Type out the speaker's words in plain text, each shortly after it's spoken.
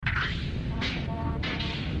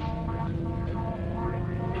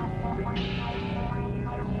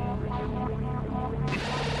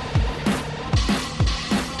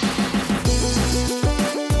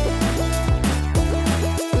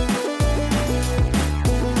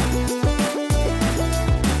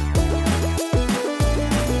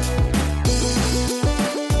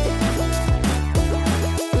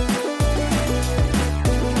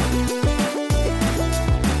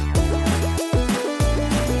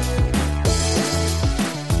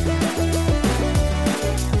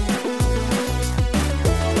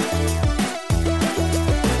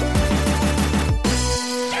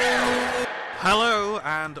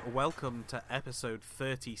welcome to episode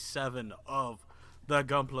 37 of the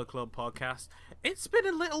Gunpla Club podcast. It's been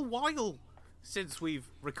a little while since we've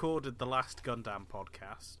recorded the last Gundam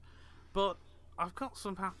podcast, but I've got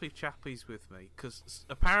some happy chappies with me, because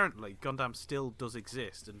apparently Gundam still does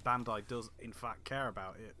exist, and Bandai does in fact care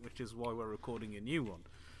about it, which is why we're recording a new one.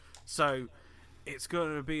 So, it's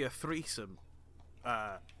going to be a threesome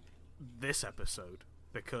this episode,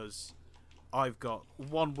 because I've got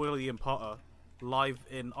one William Potter live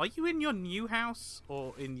in... Are you in your new house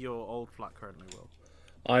or in your old flat currently, Will?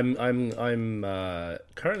 I'm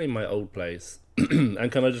currently in my old place,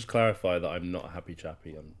 and can I just clarify that I'm not a happy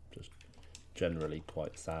chappy? I'm just generally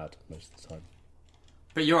quite sad most of the time.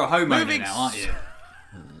 But you're a homeowner now, aren't you?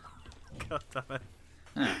 God damn it.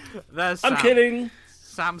 Yeah. There's Sam. I'm kidding.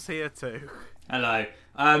 Sam's here too. Hello.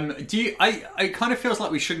 It kind of feels like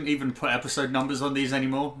we shouldn't even put episode numbers on these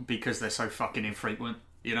anymore because they're so fucking infrequent,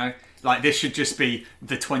 you know? Like, this should just be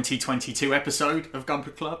the 2022 episode of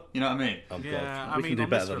Gunpla Club, you know what I mean? Oh, God. Yeah, we can do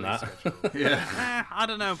better than that. Yeah. I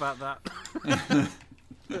don't know about that.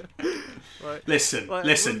 Right.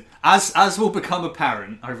 Listen. As will become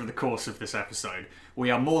apparent over the course of this episode, we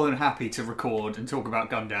are more than happy to record and talk about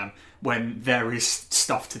Gundam when there is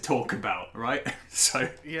stuff to talk about, right? So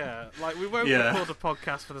Yeah, like we won't record a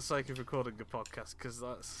podcast for the sake of recording a podcast, because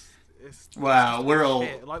we're all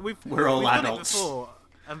shit. Like we've adults. done it before,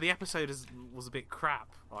 and the episode was a bit crap,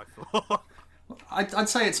 I thought. I'd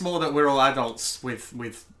say it's more that we're all adults with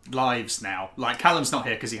lives now. Like, Callum's not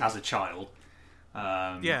here because he has a child.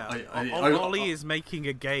 Ollie is making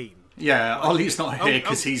a game. Yeah, Ollie's not here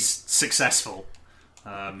because he's successful.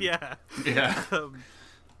 Yeah.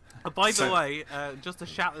 By the way, just to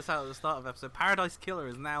shout this out at the start of the episode, Paradise Killer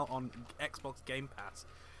is now on Xbox Game Pass.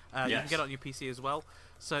 You can get it on your PC as well.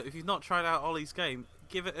 So if you've not tried out Ollie's game,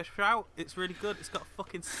 give it a shout. It's really good. It's got a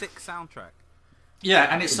fucking sick soundtrack.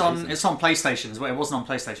 Yeah, and it's on PlayStation as well. It wasn't on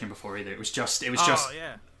PlayStation before either. It was just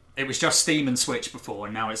Steam and Switch before,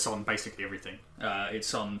 and now it's on basically everything.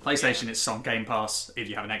 It's on PlayStation. It's on Game Pass if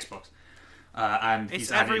you have an Xbox. And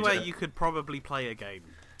it's everywhere you could probably play a game.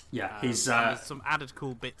 Yeah, there's some added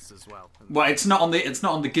cool bits as well. Well, it's not on the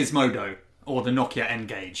Gizmodo or the Nokia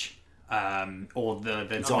N-Gage, or the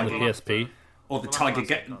PSP. Or the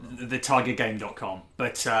TigerGame.com,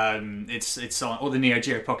 but it's on, or the Neo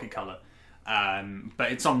Geo Pocket Color, but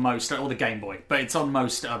it's on most, or the Game Boy, but it's on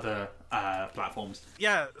most other platforms.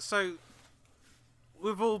 Yeah, so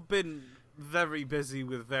we've all been very busy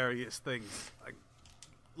with various things.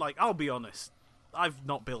 Like, I'll be honest, I've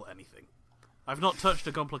not built anything. I've not touched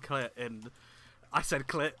a Gunpla clit in... I said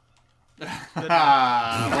clit. Well,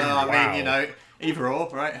 I mean, you know, either or,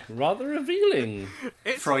 right? Rather revealing.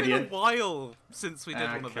 It's Freudian. been a while since we did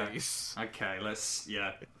one of these. Okay, let's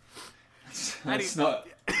not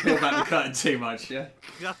pull back the curtain too much, yeah?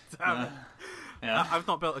 God damn it. Yeah. I've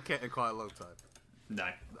not built a kit in quite a long time. No.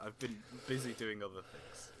 I've been busy doing other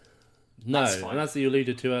things. No, and as you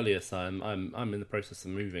alluded to earlier, Sam, I'm in the process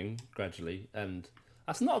of moving gradually, and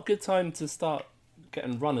that's not a good time to start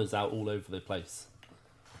getting runners out all over the place.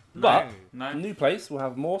 But new place will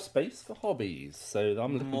have more space for hobbies, so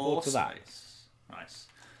I'm looking forward to that. Nice.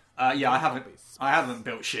 I haven't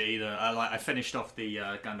built shit either. I finished off the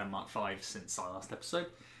Gundam Mark V since our last episode,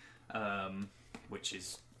 which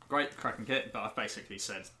is great, cracking kit. But I've basically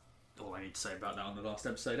said all I need to say about that on the last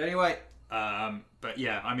episode anyway. But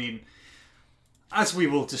yeah, I mean, as we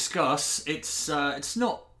will discuss, it's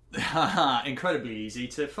not incredibly easy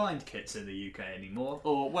to find kits in the UK anymore.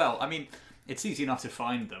 Or, well, I mean, it's easy enough to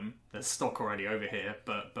find them. There's stock already over here,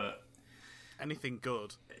 but anything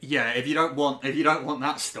good. Yeah, if you don't want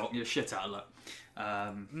that stock, you're shit out of luck.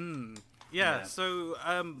 So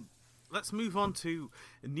let's move on to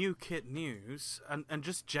new kit news and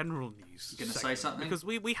just general news. You gonna say something? Because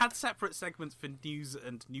we had separate segments for news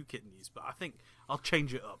and new kit news, but I think I'll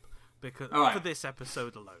change it up for this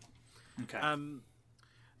episode alone. Okay.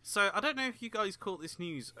 So I don't know if you guys caught this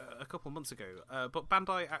news a couple months ago, but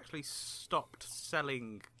Bandai actually stopped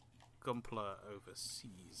selling Gunpla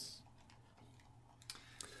overseas.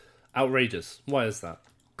 Outrageous. Why is that?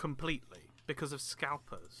 Completely. Because of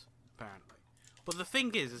scalpers, apparently. But the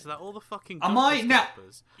thing is that all the fucking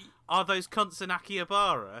scalpers are those cunts in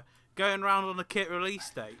Akihabara going around on a kit release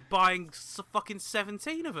date buying fucking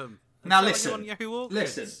 17 of them. Now listen, on Yahoo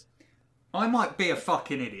Auctions. listen. I might be a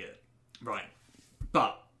fucking idiot, right?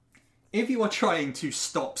 But if you are trying to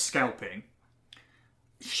stop scalping,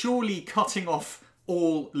 surely cutting off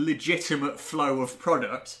all legitimate flow of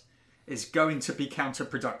product is going to be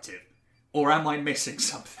counterproductive. Or am I missing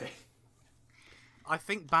something? I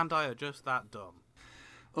think Bandai are just that dumb.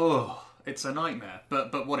 Oh, It's a nightmare.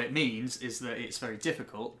 But what it means is that it's very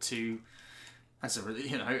difficult to, as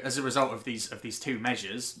a result of these two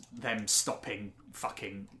measures, them stopping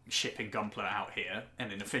fucking shipping Gunpla out here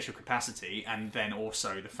in an official capacity, and then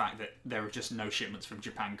also the fact that there are just no shipments from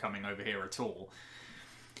Japan coming over here at all.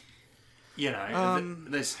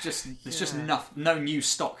 There's just no new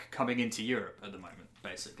stock coming into Europe at the moment,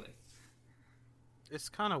 basically. It's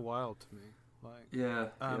kind of wild to me. Like, yeah.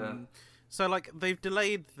 So, like, they've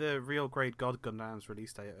delayed the Real Grade God Gundam's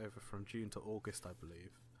release date over from June to August, I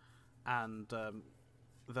believe. And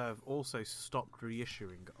they've also stopped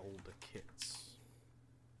reissuing older kits.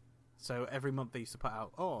 So every month they used to put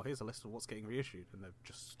out, here's a list of what's getting reissued, and they've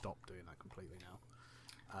just stopped doing that completely now.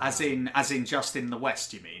 As in just in the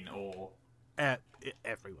West, you mean, or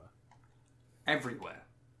everywhere? Everywhere.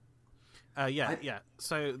 Yeah.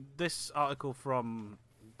 So this article from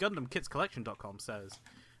GundamKitsCollection.com says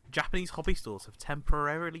Japanese hobby stores have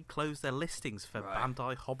temporarily closed their listings for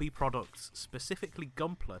Bandai hobby products, specifically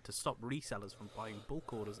Gunpla, to stop resellers from buying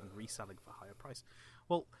bulk orders and reselling for higher price.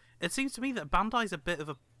 Well, it seems to me that Bandai's a bit of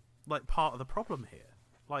a part of the problem here.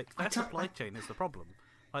 Like, their supply chain is the problem.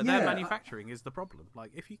 Like, their manufacturing is the problem.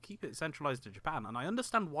 Like, if you keep it centralized to Japan, and I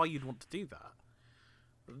understand why you'd want to do that,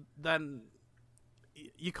 then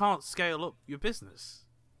you can't scale up your business.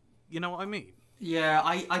 You know what I mean? Yeah,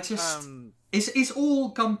 I just... Is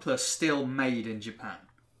all Gunpla still made in Japan?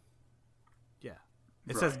 Yeah.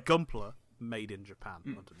 It says Gunpla made in Japan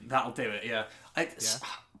underneath. That'll do it, yeah.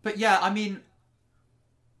 But yeah, I mean...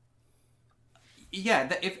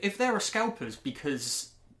 Yeah, if there are scalpers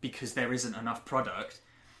because there isn't enough product,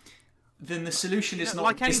 then the solution is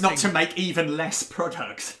not to make even less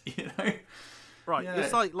product, you know? Right, yeah.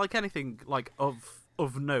 It's like anything like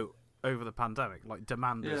of note over the pandemic, like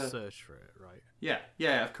demand has surged for it, right?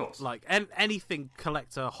 Yeah, of course. Like anything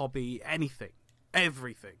collector, hobby, anything,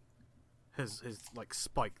 everything has like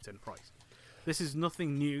spiked in price. This is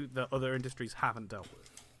nothing new that other industries haven't dealt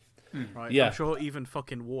with, right? Yeah. I'm sure even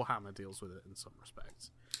fucking Warhammer deals with it in some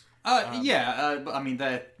respects. But I mean,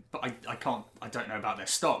 I don't know about their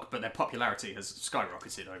stock, but their popularity has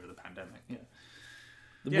skyrocketed over the pandemic. Yeah.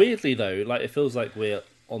 Weirdly though, like, it feels like we're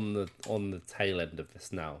on the tail end of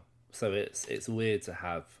this now. So it's weird to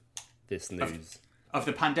have this news of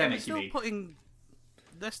the pandemic. You mean?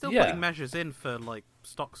 They're still putting measures in for like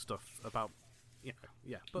stock stuff about,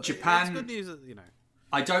 But Japan. It's good news,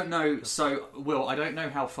 I don't know. So, Will, I don't know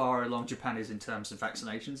how far along Japan is in terms of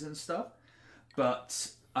vaccinations and stuff, but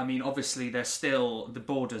I mean, obviously, the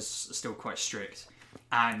borders are still quite strict,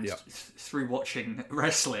 and through watching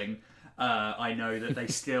wrestling, I know that they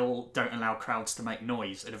still don't allow crowds to make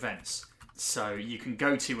noise at events. So you can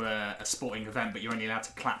go to a sporting event, but you're only allowed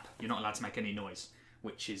to clap. You're not allowed to make any noise,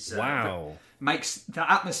 which is makes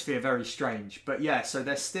the atmosphere very strange. But yeah, so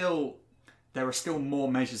there are still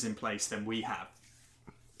more measures in place than we have.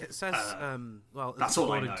 It says, that's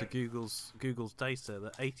all I know. According to Google's data,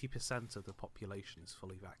 that 80% of the population is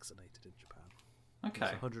fully vaccinated in Japan. Okay,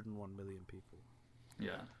 there's 101 million people.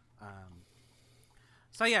 Yeah.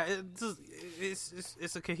 So yeah,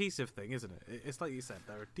 it's a cohesive thing, isn't it? It's like you said,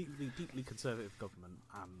 they're a deeply conservative government,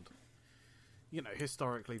 and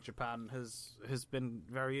historically Japan has been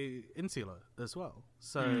very insular as well.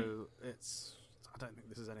 So I don't think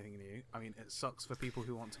this is anything new. I mean, it sucks for people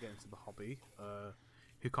who want to get into the hobby,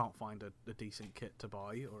 who can't find a decent kit to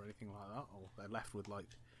buy or anything like that, or they're left with like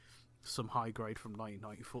some high grade from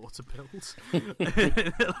 1994 to build.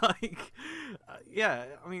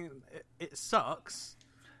 I mean, it sucks.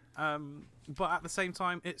 But at the same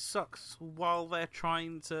time, it sucks while they're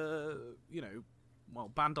trying to,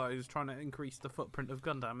 Bandai is trying to increase the footprint of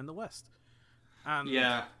Gundam in the West. And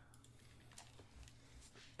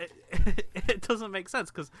it doesn't make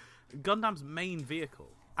sense, because Gundam's main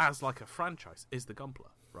vehicle as like a franchise is the Gunpla,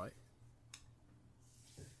 right?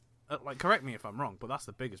 Correct me if I'm wrong, but that's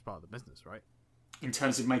the biggest part of the business, right? In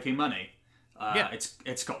terms of making money,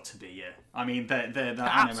 it's got to be. Yeah, I mean, the anime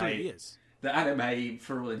absolutely is. The anime,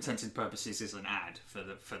 for all intents and purposes, is an ad for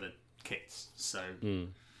the kits. So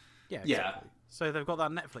Exactly. So they've got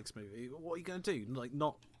that Netflix movie. What are you going to do? Like,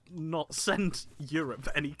 not send Europe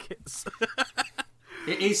any kits?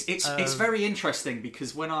 It's very interesting,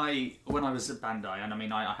 because when I was at Bandai, and I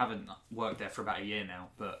mean, I haven't worked there for about a year now,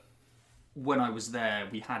 but when I was there,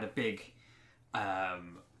 we had a big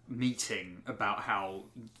meeting about how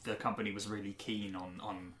the company was really keen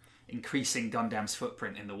on increasing Gundam's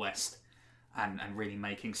footprint in the West and really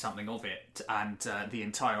making something of it. And the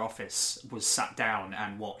entire office was sat down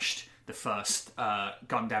and watched the first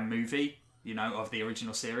Gundam movie, of the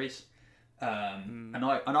original series. And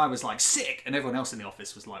I was like, sick, and everyone else in the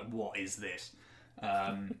office was like, what is this?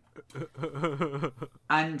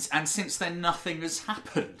 And since then, nothing has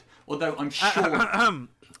happened. Although I'm sure.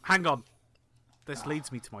 Hang on. This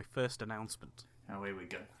leads me to my first announcement. Oh, here we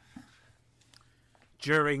go.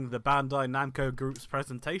 During the Bandai Namco Group's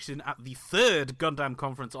presentation at the 3rd Gundam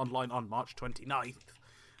Conference Online on March 29th,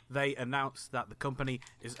 they announced that the company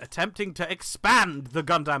is attempting to expand the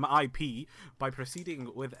Gundam IP by proceeding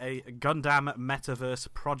with a Gundam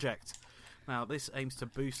Metaverse project. Now, this aims to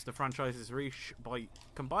boost the franchise's reach by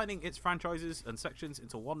combining its franchises and sections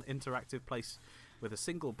into one interactive place with a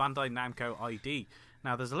single Bandai Namco ID.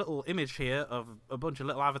 Now, there's a little image here of a bunch of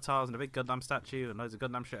little avatars and a big Gundam statue and loads of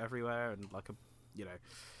Gundam shit everywhere and like a, you know,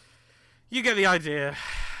 you get the idea.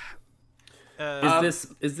 Is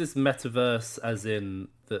this metaverse as in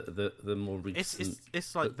the more recent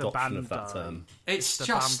it's like the adoption Bandai of that term? It's the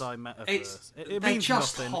just Bandai metaverse. It they means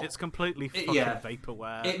just nothing. It's completely fucking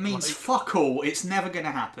vaporware. It means fuck all. It's never going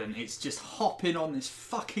to happen. It's just hopping on this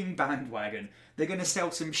fucking bandwagon. They're going to sell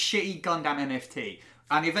some shitty Gundam NFT.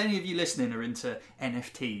 And if any of you listening are into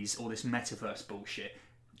NFTs or this metaverse bullshit,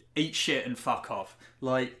 eat shit and fuck off.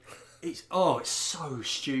 Like, it's so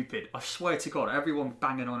stupid. I swear to God, everyone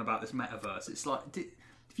banging on about this metaverse. It's like,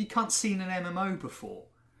 if you can't seen an MMO before,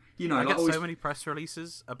 you know, I like get so many press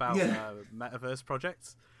releases about metaverse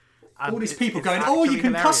projects. All these people going, "Oh, you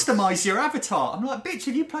can customize your avatar." I'm like, "Bitch,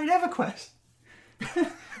 have you played EverQuest?"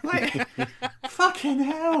 Like, fucking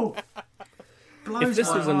hell. If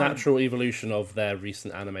this was a natural evolution of their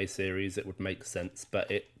recent anime series, it would make sense.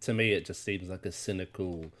 But to me, it just seems like a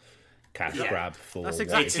cynical cash grab for what's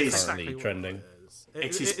currently trending.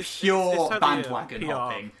 It is pure bandwagon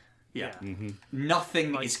hopping. Yeah. Mm-hmm.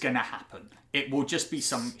 Nothing is going to happen. It will just be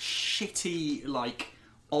some shitty, like,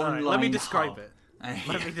 online Let me describe hub. it.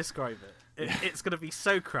 Let me describe it. It's going to be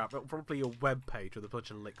so crap. It'll probably be a web page with a bunch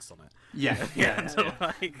of links on it.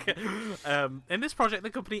 In this project, the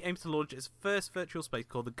company aims to launch its first virtual space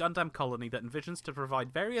called the Gundam Colony that envisions to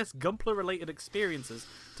provide various Gunpla-related experiences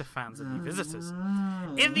to fans and new visitors.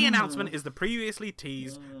 In the announcement is the previously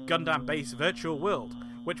teased Gundam Base Virtual World,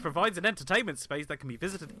 which provides an entertainment space that can be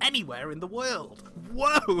visited anywhere in the world.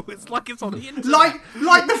 Whoa! It's like it's on the internet.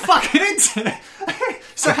 Like the fucking internet!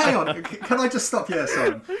 So hang on, can I just stop here,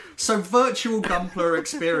 Simon? So virtual Gunpla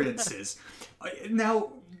experiences.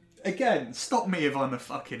 Now, again, stop me if I'm a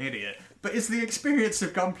fucking idiot, but is the experience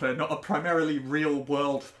of Gunpla not a primarily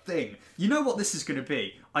real-world thing? You know what this is going to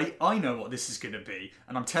be. I know what this is going to be,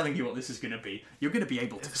 and I'm telling you what this is going to be. You're going to be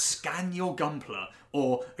able to scan your Gunpla,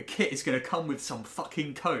 or a kit is going to come with some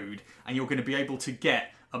fucking code, and you're going to be able to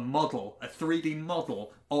get a model, a 3D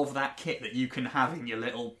model of that kit that you can have in your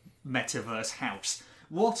little metaverse house.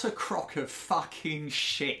 What a crock of fucking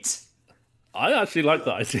shit. I actually like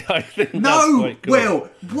that idea. I think that's quite cool. Will,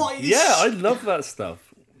 what is... Yeah, I love that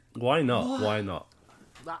stuff. Why not? What? Why not?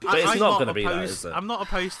 But it's not going to be that, is it? I'm not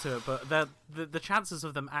opposed to it, but the chances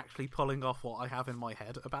of them actually pulling off what I have in my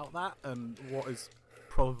head about that and what is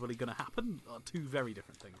probably going to happen are two very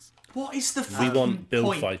different things. What is the fucking We want build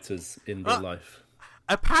point? fighters in real life.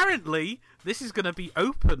 Apparently, this is going to be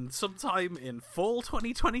open sometime in fall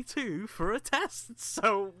 2022 for a test,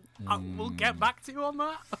 so we'll get back to you on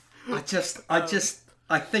that.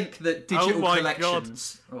 I think that digital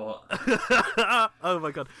collections... Oh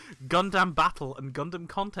my god. Gundam Battle and Gundam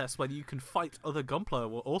Contest, where you can fight other Gunpla,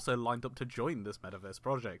 were also lined up to join this metaverse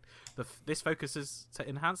project. This focuses to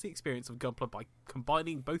enhance the experience of Gunpla by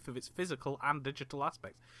combining both of its physical and digital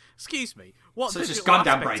aspects. Excuse me, what digital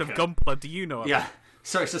aspect of Gunpla do you know about? Yeah,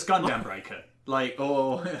 so it's just Gundam Breaker.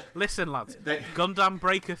 Listen, lads, Gundam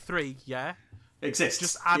Breaker 3, exists.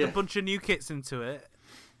 Just add a bunch of new kits into it.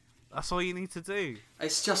 That's all you need to do.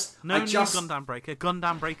 It's just... new Gundam Breaker,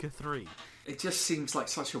 Gundam Breaker 3. It just seems like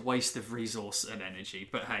such a waste of resource and energy.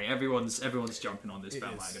 But hey, everyone's jumping on this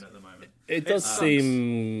bandwagon at the moment. It does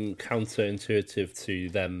seem counterintuitive to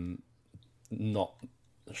them not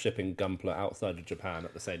shipping Gunpla outside of Japan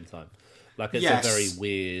at the same time. Like, it's a very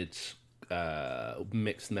weird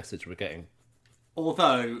mixed message we're getting.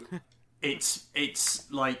 Although, it's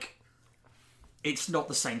like... It's not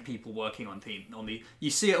the same people working on the. You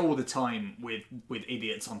see it all the time with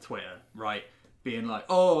idiots on Twitter, right? Being like,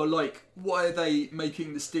 "Oh, like, why are they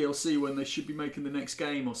making this DLC when they should be making the next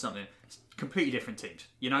game or something?" It's completely different teams,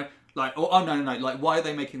 you know? Like, oh no, like, why are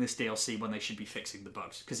they making this DLC when they should be fixing the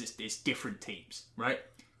bugs? Because it's different teams, right?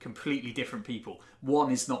 Completely different people.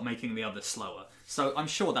 One is not making the other slower. So I'm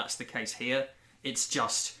sure that's the case here. It's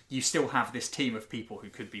just, you still have this team of people who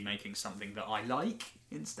could be making something that I like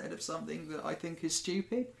instead of something that I think is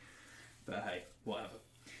stupid. But hey, whatever.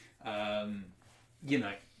 You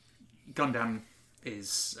know, Gundam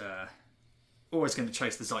is always going to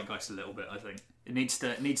chase the zeitgeist a little bit. I think it needs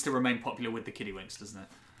to remain popular with the Kiddywinks, doesn't it?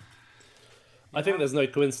 I think there's no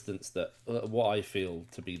coincidence that what I feel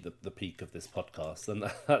to be the peak of this podcast, and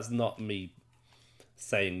that's not me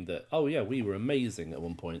saying that, oh yeah, we were amazing at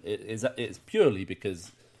one point. It's purely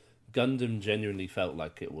because Gundam genuinely felt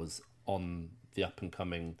like it was on the up and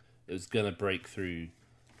coming. It was going to break through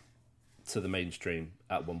to the mainstream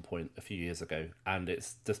at one point a few years ago, and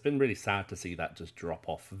it's just been really sad to see that just drop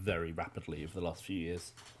off very rapidly over the last few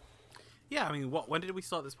years. Yeah, I mean, when did we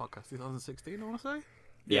start this podcast? 2016, I want to say?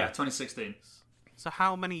 Yeah, 2016. So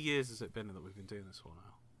how many years has it been that we've been doing this for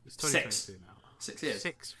now? It's 2022 now. 6 years.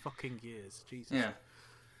 6 fucking years. Jesus. Yeah.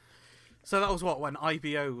 So that was when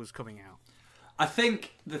IBO was coming out. I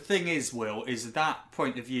think the thing is, Will, is that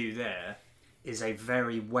point of view there is a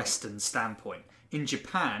very Western standpoint. In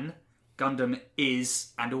Japan, Gundam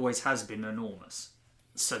is and always has been enormous,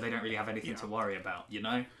 so they don't really have anything to worry about, you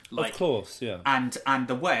know. Of course, yeah. And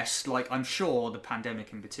the West, I'm sure the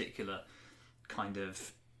pandemic in particular, kind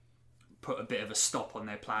of put a bit of a stop on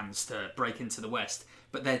their plans to break into the West.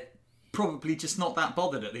 But they're probably just not that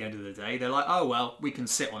bothered at the end of the day. They're like, oh well, we can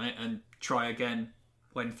sit on it and try again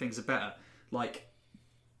when things are better.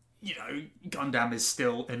 Gundam is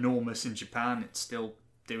still enormous in Japan. It's still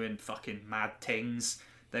doing fucking mad things.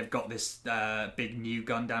 They've got this big new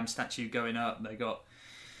Gundam statue going up. They got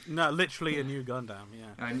literally a new Gundam,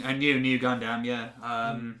 yeah. A new Gundam, yeah.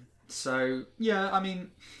 So yeah, I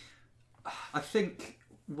mean, I think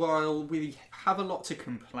while we have a lot to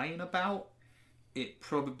complain about, it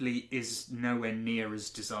probably is nowhere near as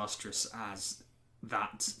disastrous as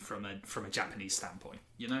that from a Japanese standpoint,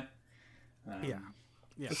 you know. Yeah,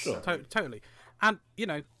 for sure. Totally. And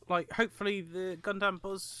hopefully the Gundam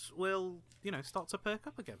buzz will start to perk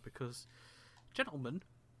up again, because, gentlemen,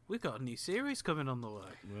 we've got a new series coming on the way.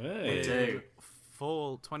 Hey. We do.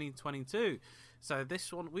 Fall 2022. So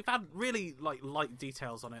this one, we've had really light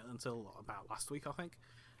details on it until about last week, I think.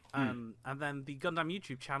 And then the Gundam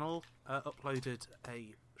YouTube channel uploaded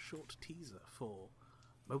a short teaser for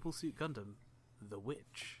Mobile Suit Gundam: The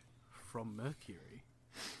Witch from Mercury.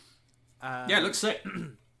 Yeah, it looks sick.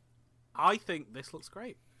 I think this looks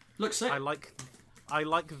great. Looks sick. I like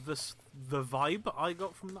the vibe I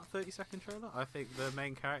got from that 30-second trailer. I think the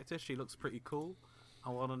main character, she looks pretty cool. I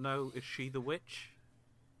want to know, is she the witch?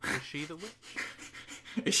 Is she the witch?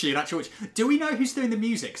 Is she an actual witch? Do we know who's doing the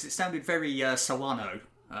music? 'Cause it sounded very Sawano.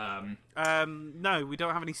 No, we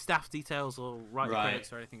don't have any staff details or writing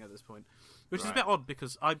credits or anything at this point, which is a bit odd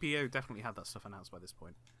because IBO definitely had that stuff announced by this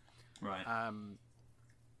point. Right.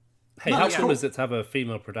 Hey, how cool is it to have a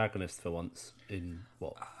female protagonist for once in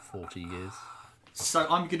 40 years? So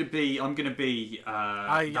I'm gonna be.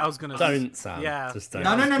 I was gonna. Don't, Sam. Yeah. Just don't.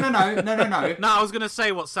 No. No, I was gonna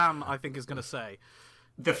say what Sam I think is gonna say.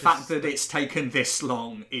 The fact that it's taken this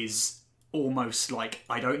long is almost like,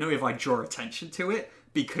 I don't know if I draw attention to it,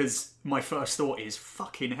 because my first thought is,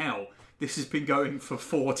 fucking hell, this has been going for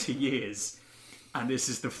 40 years, and this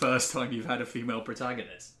is the first time you've had a female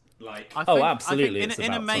protagonist. Absolutely. I think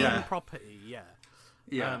in a main property, yeah.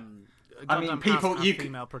 Yeah. I mean, people you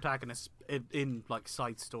female protagonists in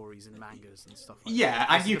side stories and mangas and stuff like that. Yeah,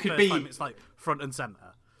 and you could be. It's front and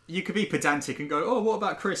center. You could be pedantic and go, oh, what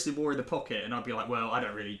about Chris in War in the Pocket? And I'd be like, well, I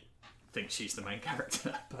don't really think she's the main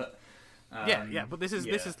character, but but this is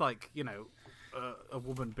a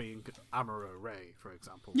woman being Amuro Ray, for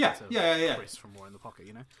example. Yeah. Chris from War in the Pocket,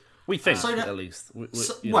 you know. We think at least.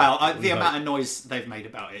 The amount of noise they've made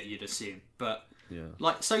about it, you'd assume, but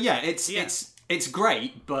it's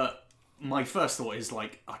great. But my first thought is I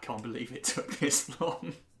can't believe it took this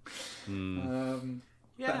long.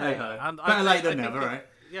 Better late than never, right?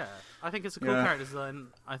 Yeah, I think it's a cool character design.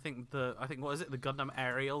 I think what is it? The Gundam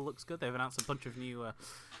Ariel looks good. They've announced a bunch of new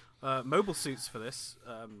mobile suits for this.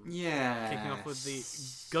 Kicking off with the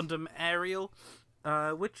Gundam Ariel,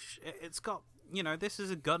 which it's got. This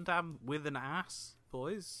is a Gundam with an ass,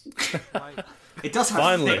 boys. It does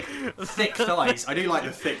have thick thighs. I do like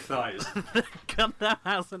the thick thighs. Gundam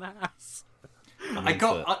has an ass.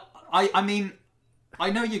 I mean, I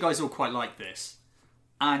know you guys all quite like this,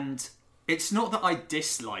 and it's not that I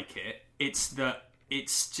dislike it. It's that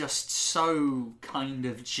it's just so kind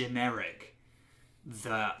of generic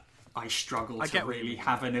that I struggle to really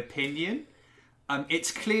have an opinion.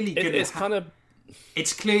 It's clearly gonna.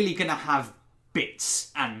 It's clearly gonna have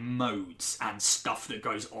bits and modes and stuff that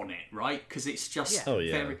goes on it, right? Because it's just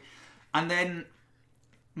very. And then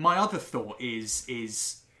my other thought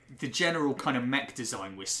is the general kind of mech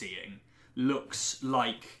design we're seeing looks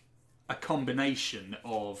like a combination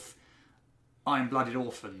of Iron-Blooded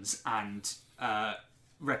Orphans and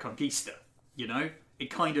Reconquista. it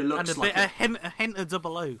kind of and looks like a hint of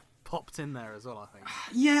Double O popped in there as well. I think.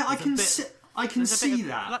 Yeah, I can see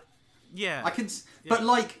that. Like, yeah, I can,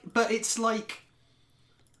 but it's like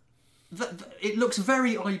it looks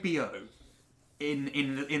very IBO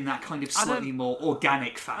in that kind of slightly more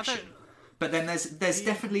organic fashion. But then there's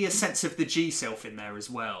definitely a sense of the G self in there as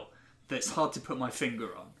well that's hard to put my finger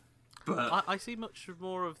on. But I see much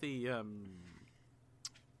more of the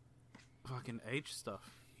fucking age stuff,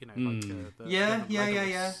 like and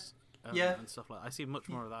stuff like that. I see much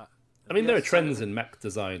more of that. I mean, there are trends in mech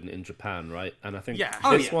design in Japan, right? And I think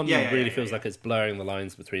this one really feels like it's blurring the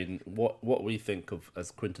lines between what we think of as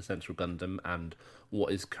quintessential Gundam and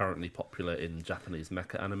what is currently popular in Japanese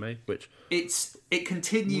mecha anime, which it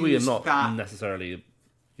continues. We are not necessarily,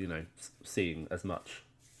 seeing as much.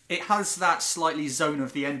 It has that slightly Zone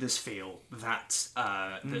of the Enders feel that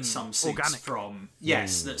some seats organic. from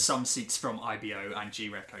that some seats from IBO and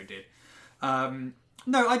G-Reco did.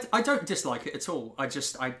 No, I don't dislike it at all. I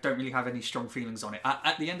don't really have any strong feelings on it.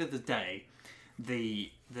 At the end of the day,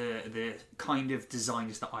 the kind of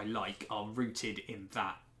designs that I like are rooted in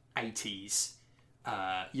that 80s,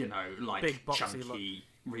 like big, boxy chunky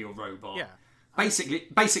real robot. Yeah.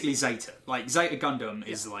 Basically Zeta. Like Zeta Gundam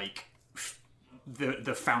is like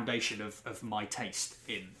the foundation of my taste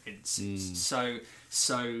in so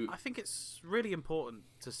I think it's really important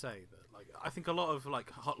to say that I think a lot of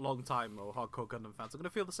long time or hardcore Gundam fans are going to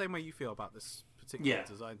feel the same way you feel about this particular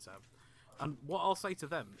design, Sam. And what I'll say to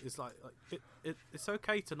them is it's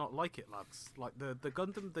okay to not like it, lads. Like the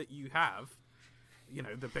Gundam that you have,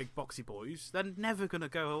 the big boxy boys, they're never going to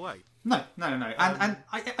go away. No. And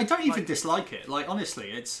I don't even dislike it. Like honestly,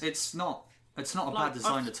 it's not a bad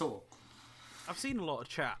design at all. I've seen a lot of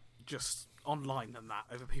chat just online and that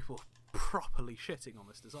over people properly shitting on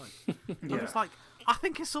this design. I was like, I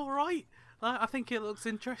think it's all right. I think it looks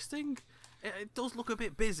interesting. It does look a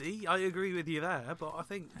bit busy. I agree with you there, but I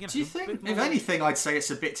think Do you think, if anything, I'd say it's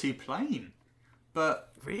a bit too plain?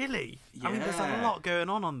 But really, I mean, there's a lot going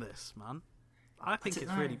on this, man. I think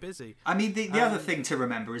it's really busy. I mean, the other thing to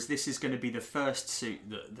remember is this is going to be the first suit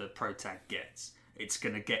that the Protag gets. It's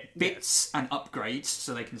going to get bits and upgrades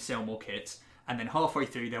so they can sell more kits, and then halfway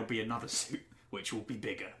through there'll be another suit which will be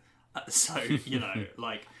bigger. So if you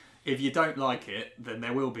don't like it, then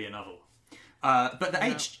there will be another. But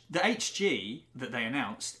the HG that they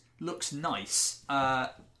announced looks nice.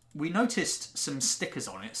 We noticed some stickers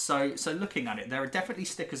on it. So looking at it, there are definitely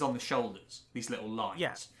stickers on the shoulders. These little lines.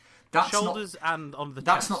 Yeah. That's shoulders and on the.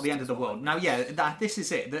 That's not the end of the world. Now, this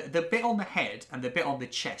is it. The bit on the head and the bit on the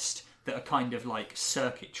chest that are kind of like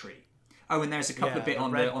circuitry. Oh, and there's a couple of bit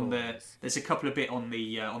on the there's a couple of bit on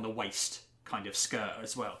the waist kind of skirt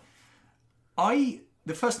as well.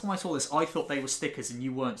 The first time I saw this, I thought they were stickers, and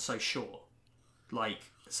you weren't so sure.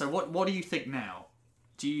 So what do you think now?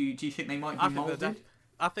 Do you think they might be molded?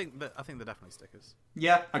 I think they're definitely stickers.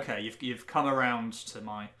 Yeah. Okay. You've come around to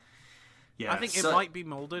my. Yeah. I think it might be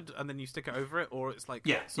molded, and then you stick it over it, or it's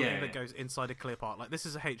something that goes inside a clear part. Like this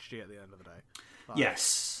is a HG at the end of the day.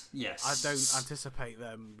 Yes. I don't anticipate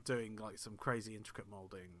them doing some crazy intricate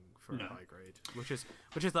molding for a high grade, which is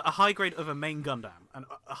a high grade of a main Gundam, and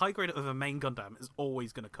a high grade of a main Gundam is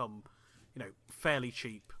always going to come, fairly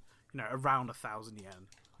cheap, around 1,000 yen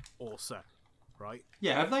or so, right?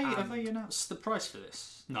 Yeah. Have they announced the price for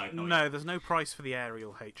this? No. There's no price for the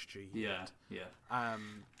aerial HG. Yeah.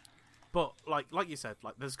 But like you said,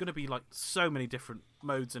 there's going to be so many different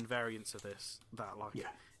modes and variants of this that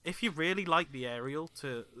if you really like the aerial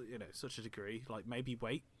to such a degree, maybe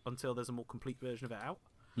wait until there's a more complete version of it out.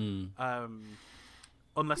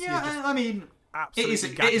 Unless you're just I mean, it is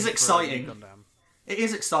exciting. It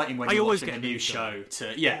is exciting when you're watching a new show.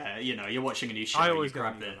 You're watching a new show. You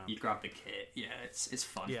grab the kit. Yeah, it's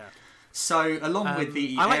fun. Yeah. So along with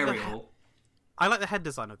the aerial, I like the head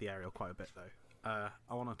design of the aerial quite a bit though.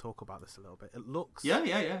 I want to talk about this a little bit. It looks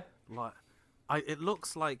it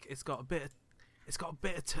looks like it's got a bit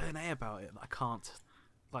of Turn A about it that I can't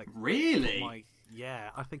really.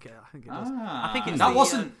 I think it does. I think it's that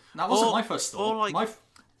wasn't my first thought.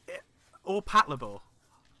 Or Patlabor.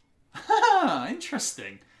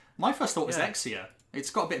 Interesting. My first thought was Exia. It's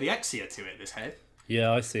got a bit of the Exia to it. This head.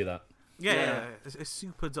 Yeah, I see that. Yeah. It's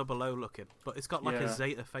super Double O looking, but it's got a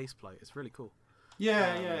Zeta faceplate. It's really cool.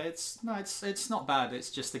 Yeah. It's not bad. It's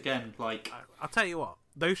just again I'll tell you what.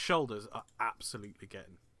 Those shoulders are absolutely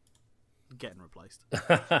getting replaced.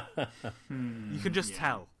 You can just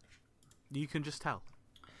tell. You can just tell.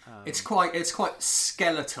 It's quite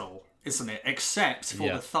skeletal, isn't it? Except for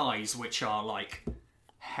the thighs, which are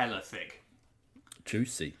hella thick.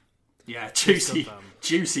 Juicy. Yeah, juicy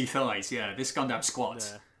thighs. Yeah, this Gundam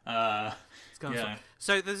squats. It's Gundam. Yeah.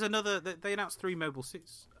 So there's another. They announced 3 mobile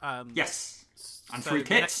suits. Yes. And so 3 the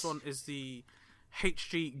kits. next one is the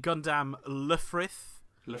HG Gundam Lefrith.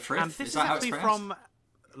 Lefrith? And this is that how it's actually pronounced?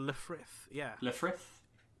 from Lefrith. Yeah. Lefrith?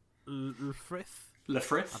 Lefrith?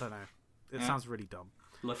 Lefrith? I don't know. It Yeah. sounds really dumb.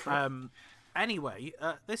 Lefrith? Anyway,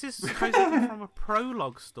 this is supposedly from a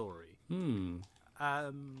prologue story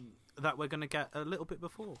that we're going to get a little bit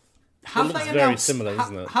before. Have looks they very announced, similar,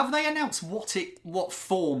 isn't it? Have they announced what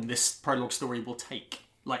form this prologue story will take?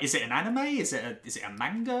 Like, is it an anime? Is it a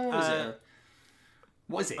manga?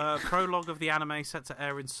 What is it? Prologue of the anime set to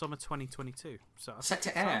air in summer 2022. So Set to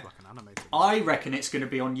it sounds air? like an animated. I reckon it's going to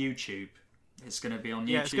be on YouTube. It's going to be on YouTube.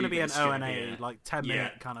 Yeah, it's going to be an gonna ONA, be like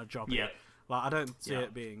 10-minute kind of job. Yeah. Like I don't see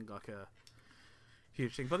it being like a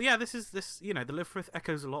huge thing. But yeah, this the Lefrith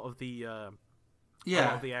echoes a lot of the a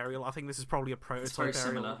lot of the aerial. I think this is probably a prototype very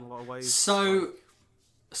aerial similar. in a lot of ways. So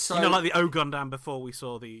like the O Gundam before we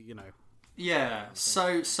saw the yeah.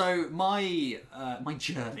 So my my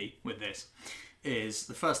journey with this is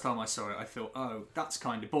the first time I saw it, I thought, oh, that's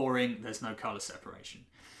kind of boring. There's no color separation,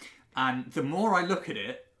 and the more I look at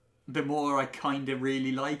it, the more I kind of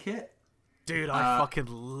really like it. Dude, I fucking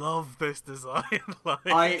love this design.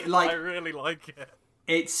 I really like it.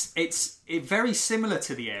 It's very similar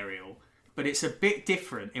to the aerial, but it's a bit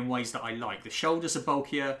different in ways that I like. The shoulders are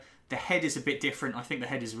bulkier. The head is a bit different. I think the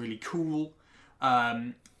head is really cool.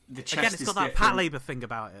 The chest Again, it's is got that different. pat labor thing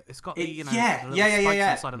about it. It's got the the little spikes on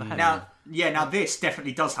the side of the head. Now this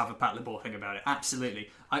definitely does have a pat labor thing about it. Absolutely.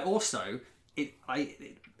 I also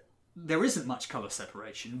there isn't much color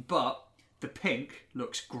separation, but the pink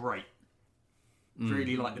looks great.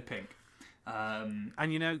 Really like the pink.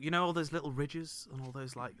 And you know all those little ridges and all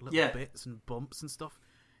those like little bits and bumps and stuff.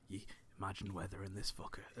 You imagine weather in this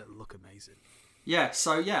fucker; it'll look amazing. Yeah.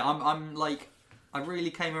 So yeah, I'm like, I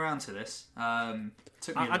really came around to this.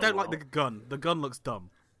 Took me a I don't while. like the gun. The gun looks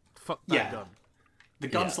dumb. Fuck that gun. The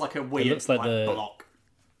gun's like a weird looks like the block.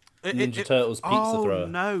 Ninja Turtles pizza thrower. Oh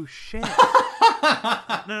no, shit!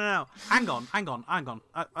 no. Hang on.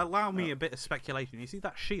 Allow me a bit of speculation. You see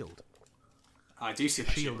that shield? I do see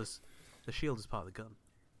The shield is part of the gun.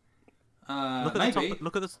 Look at maybe. the top.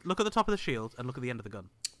 Look at the top of the shield and look at the end of the gun.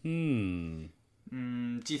 Do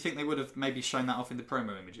you think they would have maybe shown that off in the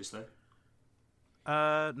promo images though?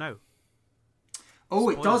 No. Oh,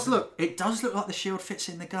 Spoilers, it does look. It does look like the shield fits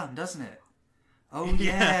in the gun, doesn't it? Oh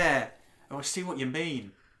yeah. Oh, I see what you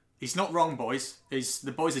mean. He's not wrong, boys.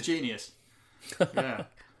 The boy's a genius. Yeah.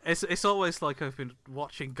 It's always like I've been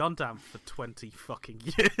watching Gundam for 20 fucking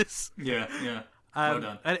years. Yeah. Well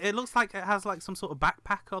done. And it looks like it has like some sort of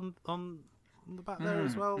backpack on the back there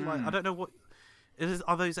as well. Like I don't know what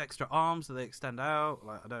are those extra arms? Do they extend out?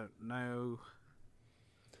 Like I don't know.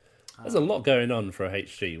 There's a lot going on for a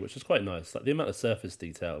HG, which is quite nice. Like the amount of surface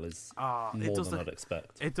detail is more than I'd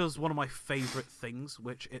expect. It does one of my favourite things,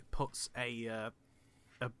 which it puts a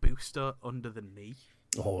booster under the knee.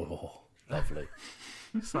 Oh, lovely.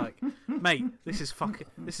 It's like, mate, this is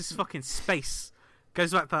fucking space.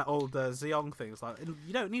 Goes back to that old Zeong thing. It's like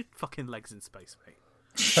you don't need fucking legs in space, mate.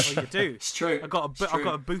 Well, you do. It's true. I've got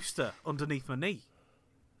a booster underneath my kney.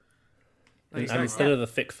 And instead of the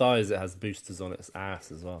thick thighs, it has boosters on its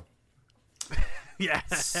ass as well. Yeah,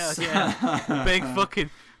 hell yeah.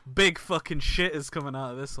 big fucking shit is coming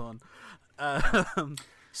out of this one.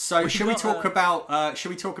 So should we talk about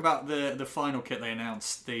the final kit they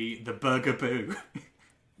announced, the Burger Boo?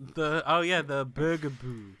 The Burger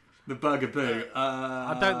Boo. The Burger Boo.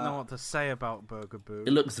 I don't know what to say about Burger Boo.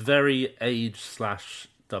 It looks very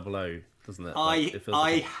Age/00, doesn't it? It feels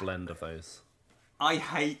like a blend of those. I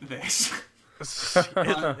hate this.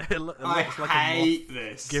 it looks I like hate a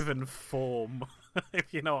this. given form,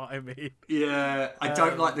 if you know what I mean. Yeah, I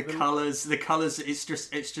don't like the colours. The colours, it's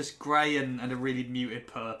just grey and a really muted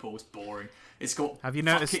purple. It's boring. It's got. Have you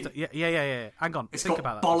noticed? Yeah. Hang on. It's Think got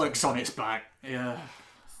about bollocks that. on its back. Yeah.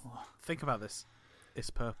 Think about this.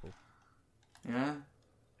 It's purple. Yeah.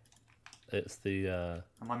 It's the.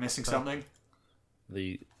 Am I missing something?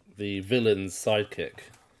 The villain's sidekick.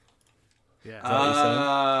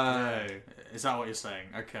 Yeah. Is that what you're saying?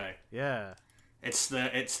 Okay. Yeah. It's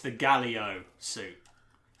the Galio suit.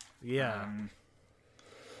 Yeah.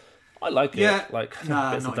 I like it. Yeah. Like bits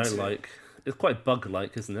Nah, I not don't into it. like. It's quite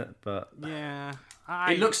bug-like, isn't it? But Yeah.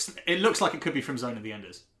 It looks like it could be from Zone of the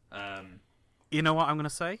Enders. You know what I'm gonna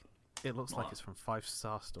say? It looks like it's from 5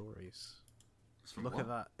 Star Stories. Look what? at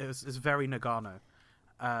that. It's very Nagano.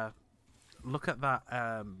 Look at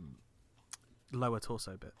that lower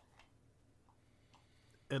torso bit.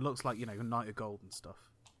 It looks like Night of Gold and stuff.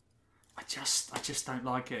 I just don't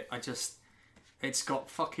like it. It's got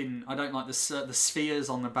fucking. I don't like the spheres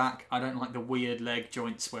on the back. I don't like the weird leg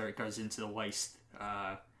joints where it goes into the waist.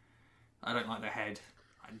 I don't like the head.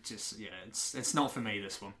 It's not for me,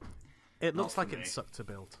 this one. It looks like it sucked to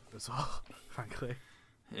build as well, frankly.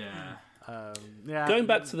 Yeah. Yeah. Going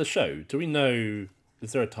back to the show, do we know?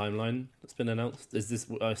 Is there a timeline that's been announced? Is this?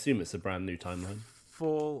 I assume it's a brand new timeline.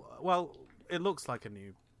 Well, it looks like a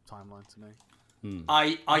new timeline to me.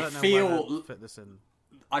 I don't know feel where they'd fit this in.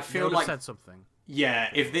 I feel They would like have said something. yeah.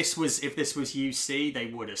 If this was UC, they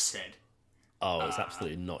would have said. Oh, it's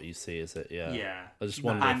absolutely not UC, is it? Yeah. Yeah. I just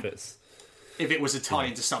wonder And if it was a tie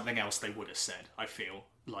into something else, they would have said. I feel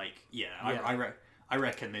like I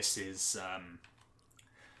reckon this is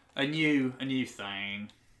a new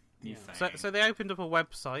thing. So they opened up a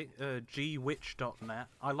website, gwitch.net.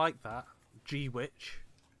 I like that. Gwitch.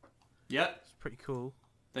 Yeah. It's pretty cool.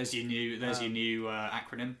 There's your new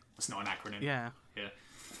acronym. It's not an acronym. Yeah.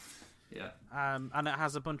 Yeah. And it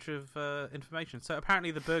has a bunch of information. So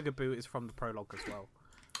apparently the Burger Boot is from the prologue as well.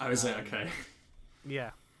 Oh, is it? Okay.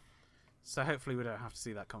 Yeah. So hopefully we don't have to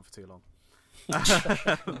see that come for too long.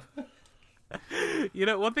 You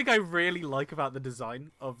know, one thing I really like about the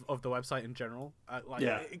design of the website in general,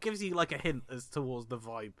 it gives you like a hint as towards the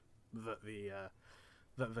vibe that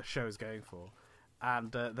the show is going for,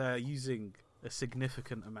 and they're using a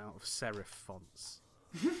significant amount of serif fonts,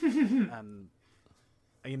 and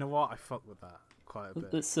you know what, I fuck with that quite a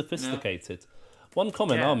bit. it's sophisticated. One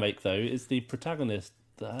comment I'll make though is the protagonist.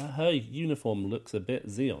 Her uniform looks a bit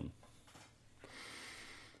Xeon.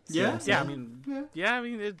 Yeah. I mean,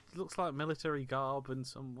 it looks like military garb in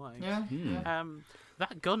some way. Yeah.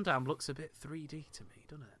 That Gundam looks a bit 3D to me,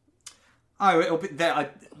 doesn't it? Oh, it'll be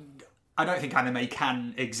there. I don't think anime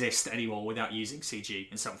can exist anymore without using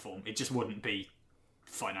CG in some form. It just wouldn't be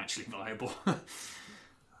financially viable.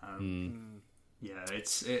 Yeah,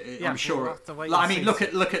 I'm sure. We'll have to wait Like, I and mean,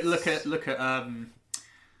 see. look at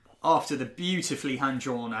after the beautifully hand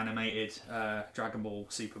drawn animated Dragon Ball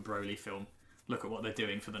Super Broly film. Look at what they're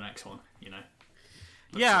doing for the next one. You know.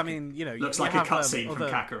 I mean, you know, Looks you like a have, cutscene from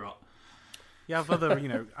Kakarot. You have other, you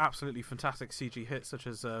know, absolutely fantastic CG hits such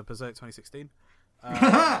as Berserk 2016.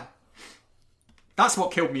 That's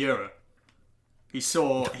what killed Miura. He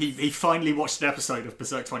finally watched an episode of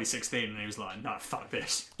Berserk 2016 and he was like, no, fuck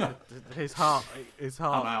this. His heart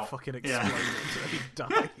out. fucking exploded and he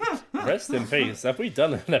died. Rest in peace. Have we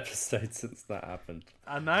done an episode since that happened?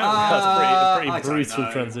 I know. That's I a pretty don't brutal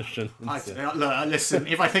know. transition. Look, listen,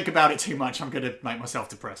 if I think about it too much, I'm going to make myself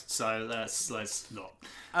depressed. So let's not.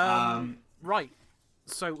 Right.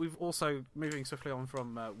 So we've also, moving swiftly on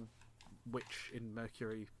from Witch in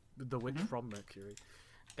Mercury, the Witch from Mercury,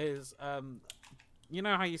 is, you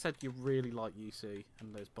know how you said you really like UC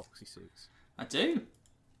and those boxy suits? I do.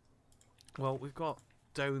 Well, we've got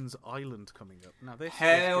Doan's Island coming up. Now this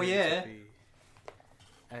Hell is going yeah. to be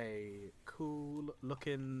a cool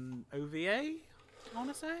looking OVA, I want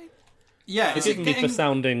to say. Yeah, is it Forgive me getting... for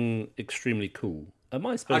sounding extremely cool. Am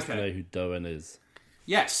I supposed to Okay. know who Doan is?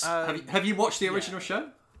 Yes. Have you watched the original show?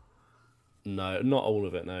 No, not all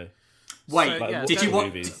of it, no. Wait, So, yeah, did you the watch...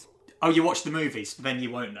 movies? Oh, you watched the movies? Then you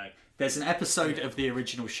won't know. There's an episode of the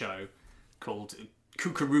original show called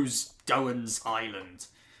Kukuru's Doan's Island.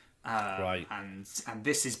 Right. And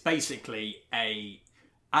this is basically a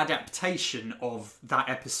adaptation of that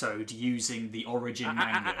episode using the origin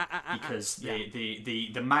manga because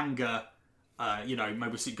the manga,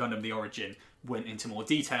 Mobile Suit Gundam: The Origin went into more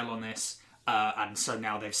detail on this. And so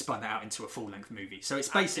now they've spun it out into a full-length movie. So it's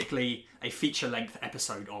basically a feature-length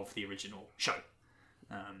episode of the original show.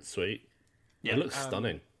 Sweet. Yeah. It looks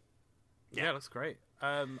stunning. Yeah, it looks great.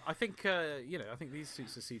 I think I think these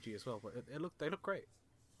suits are CG as well, but they look great.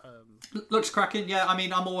 Looks cracking. Yeah, I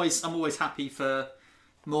mean, I'm always happy for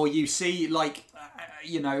more UC. Like,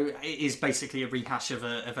 it is basically a rehash of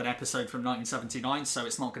an episode from 1979, so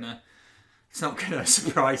it's not gonna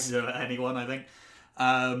surprise anyone, I think.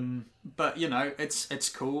 But it's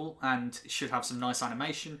cool and should have some nice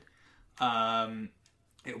animation.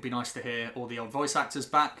 It'll be nice to hear all the old voice actors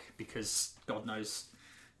back because God knows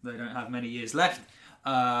they don't have many years left.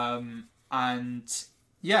 And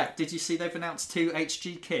yeah, did you see they've announced 2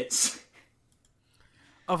 HG kits?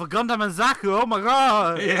 Oh, for Gundam and Zaku! Oh my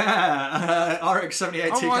god! Yeah,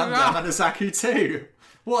 RX-78 Oh my Gundam God. and a Zaku 2.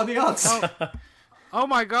 What are the odds? Oh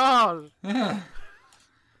my god! Yeah.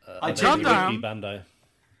 I Gundam? Bandai.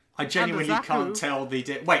 I genuinely Zaku. can't tell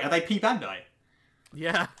the... Wait, are they P Bandai?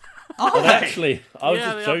 Yeah. Are Oh, they? actually, I was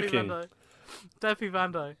yeah, just they are joking. Bandai. They're P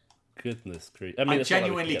Bandai. Goodness grief. I mean, I it's not like we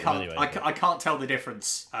genuinely can get them can't. anyway, I can't tell the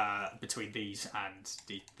difference between these and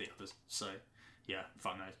the others. So, yeah,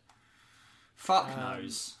 fuck knows. Fuck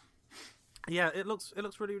knows. Yeah, it looks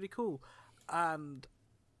really, really cool. And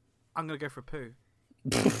I'm going to go for a poo.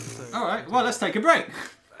 All right, well, let's take a break.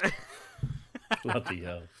 Bloody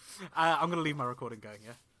hell. I'm going to leave my recording going,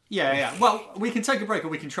 yeah? Yeah. Well, we can take a break or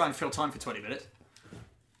we can try and fill time for 20 minutes.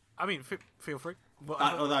 I mean, feel free.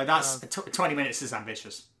 Although that's 20 minutes is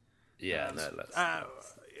ambitious. Yeah, no, let's...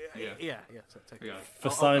 Yeah, take it. For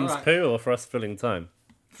Simon's poo or for us filling time?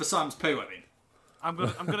 For Simon's poo, I mean.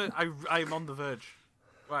 I'm on the verge.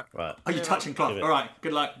 Right. Are you touching cloth? All right,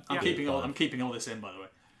 good luck. I'm keeping all this in, by the way.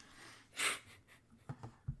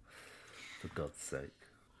 For God's sake.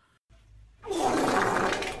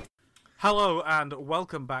 Hello and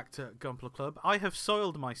welcome back to Gunpla Club. I have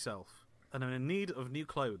soiled myself and am in need of new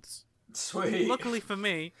clothes. Sweet. Luckily for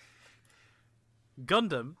me,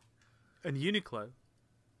 Gundam and Uniqlo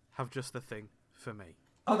have just the thing for me.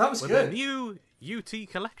 Oh, that was with good. A new UT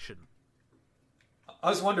collection. I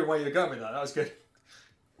was wondering where you were going with that. That was good.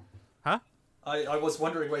 Huh? I was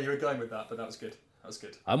wondering where you were going with that, but that was good.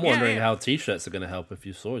 I'm wondering how t-shirts are going to help if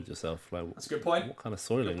you soiled yourself. Like, that's a good point. What kind of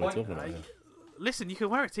soiling are we talking about here? Listen, you can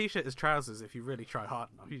wear a t-shirt as trousers if you really try hard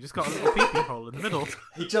enough. You just got a little pee-pee hole in the middle.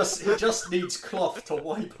 He just needs cloth to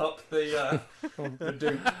wipe up the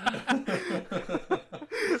dupe.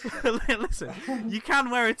 Listen, you can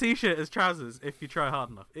wear a t-shirt as trousers if you try hard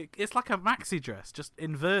enough. It's like a maxi dress, just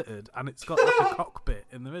inverted, and it's got like a cockpit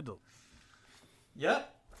in the middle. Yeah,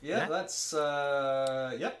 that's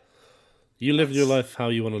yep. You live your life how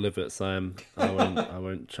you want to live it, Sam. I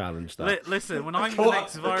won't challenge that. Listen, when I'm the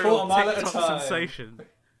next viral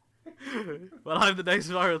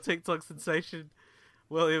TikTok sensation,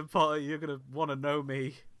 William Potter, you're gonna want to know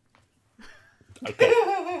me. Okay.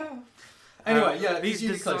 Anyway, these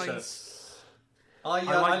Uniqlo designs, shirts. I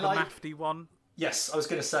like the Mafty one. Yes, I was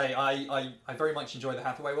going to say I very much enjoy the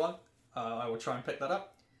Hathaway one. I will try and pick that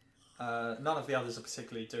up. None of the others are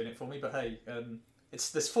particularly doing it for me, but hey,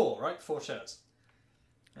 there's 4, right? 4 shirts.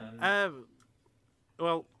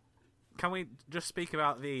 Well, can we just speak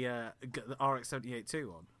about the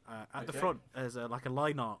RX-78-2 one? At the front, there's like a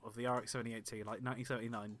line art of the RX-78-2, like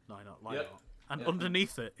 1979 line art. And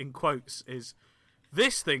underneath it, in quotes, is,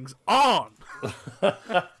 "This thing's on!" I'm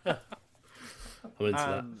into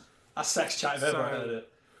that. That's sex chat if ever heard it.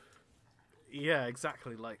 Yeah,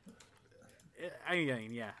 exactly. Like, I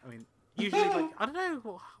mean, usually, like, I don't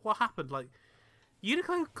know what happened. Like,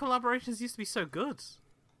 Uniqlo collaborations used to be so good.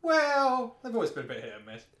 Well, they've always been a bit hit and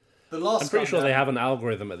miss. I'm pretty sure they have an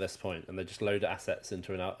algorithm at this point, and they just load assets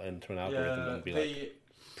into an algorithm and be like,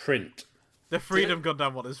 print. The Freedom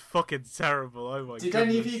Gundam one is fucking terrible. Oh my god! Did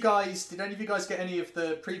any of you guys get any of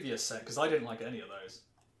the previous set? Because I didn't like any of those.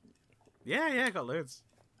 Yeah, I got loads.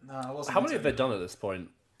 No, I wasn't. How many have they done at this point?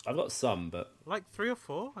 I've got some, but like 3 or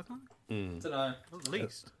 4, I think. Don't know. At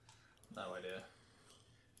least. No idea.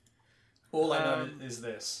 All I know is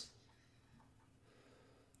this.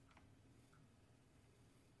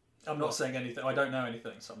 I'm not saying anything. I don't know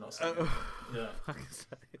anything, so I'm not saying anything. Yeah. I can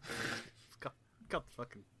say. God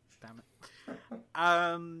fucking damn it.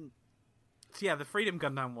 So yeah, the Freedom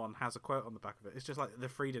Gundam one has a quote on the back of it. It's just like the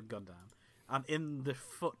Freedom Gundam. And in the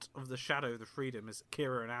foot of the shadow of the Freedom is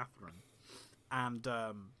Kira and Atheron. And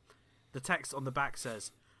the text on the back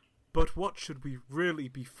says, "But what should we really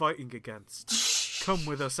be fighting against? Come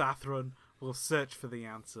with us, Atheron. We'll search for the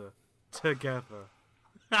answer. Together."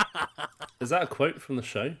 Is that a quote from the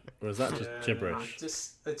show? Or is that just gibberish?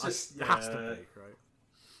 It has to be, right?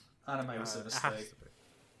 Anime was a mistake.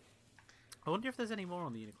 I wonder if there's any more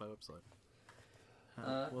on the Uniqlo website.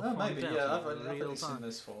 Maybe, I've only seen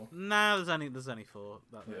this 4. No, there's only 4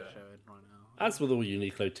 that they're showing right now. As with all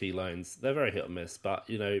Uniqlo T lines, they're very hit or miss, but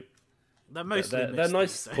you know, they're mostly they're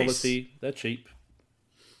nice quality. They're cheap.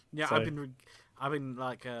 Yeah, so. I've been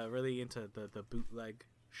like really into the bootleg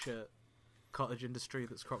shirt cottage industry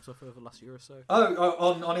that's cropped up over the last year or so.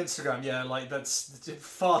 Oh, on Instagram, yeah, like that's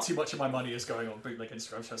far too much of my money is going on bootleg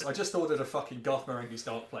Instagram shows. I just ordered a fucking Garth Marenghi's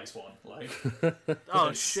Dark Place one. Like,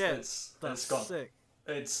 oh shit, that's gone. Sick.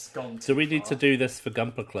 It's gone. So we need to do this for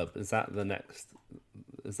Gunpla Club. Is that the next?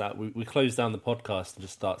 Is that we close down the podcast and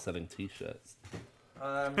just start selling T-shirts?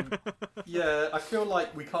 Yeah, I feel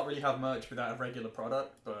like we can't really have merch without a regular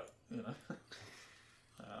product, but you know.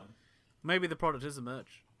 Maybe the product is a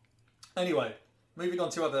merch. Anyway, moving on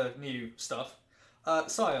to other new stuff.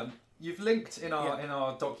 Sion, you've linked in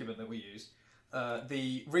our document that we use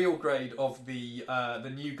the real grade of the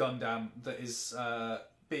new Gundam that is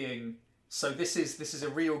being. So this is a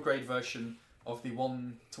real grade version of the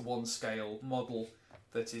 1:1 scale model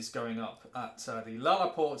that is going up at the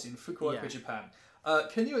Lalaport in Fukuoka, Japan.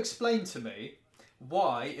 Can you explain to me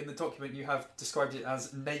why in the document you have described it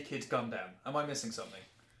as Naked Gundam? Am I missing something?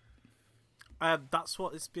 That's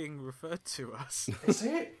what it's being referred to as. Is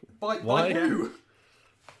it? By Why? who?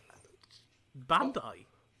 Bandai.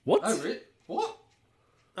 What? Oh, really? What?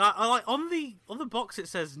 I like on the box it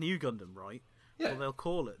says New Gundam, right? Yeah. Well, they'll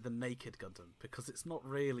call it the Naked Gundam because it's not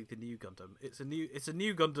really the New Gundam. It's a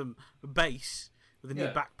new Gundam base with a new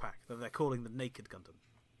Yeah. backpack that they're calling the Naked Gundam.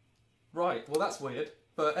 Right. Well, that's weird.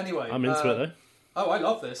 But anyway, I'm into it though. Oh, I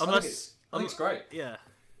love this. I think it's great. Yeah,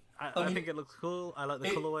 I mean- think it looks cool. I like the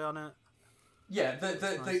colorway on it. Yeah,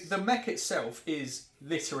 Nice. the mech itself is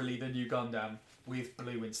literally the new Gundam with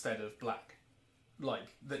blue instead of black. Like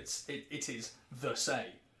it is the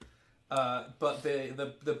same. But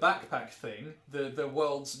the backpack thing, the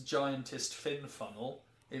world's giantest fin funnel,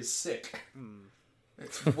 is sick.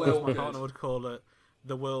 It's well My good. partner would call it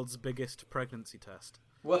the world's biggest pregnancy test.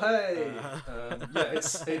 Well, hey, yeah,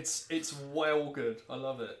 it's well good. I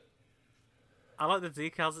love it. I like the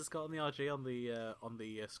decals it's got on the RG on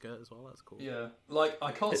the skirt as well. That's cool. Yeah, like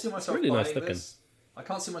I can't see myself really buying nice looking. this. I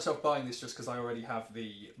can't see myself buying this just because I already have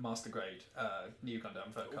the Master Grade new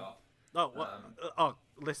Gundam Verkar. Oh, what?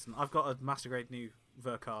 Listen, I've got a Master Grade new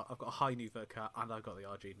Verkar, I've got a high new Verkar, and I've got the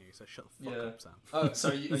RG new. So shut the fuck up, Sam. Oh, so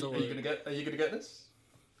are you all gonna get? Are you gonna get this?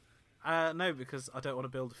 No, because I don't want to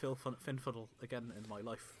build a fin funnel again in my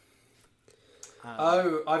life.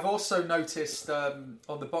 Oh, I've also noticed on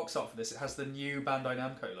the box art for this, it has the new Bandai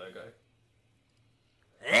Namco logo.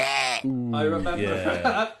 I remember.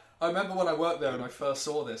 yeah. I remember when I worked there and I first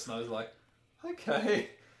saw this, and I was like, "Okay,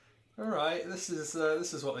 all right, this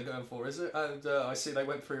is what they're going for, is it?" And I see they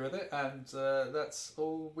went through with it, and that's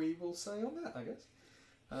all we will say on that, I guess.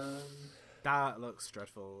 That looks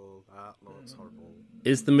dreadful. That looks horrible.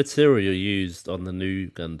 Is the material used on the new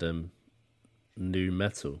Gundam new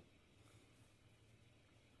metal?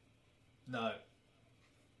 No.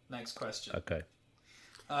 Next question. Okay.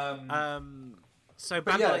 So But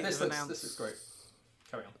Bandai yeah, have this announced. looks great.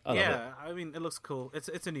 Carry on. I love Yeah, I mean it looks cool. It's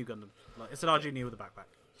a new Gundam. Like it's an RG new with a backpack.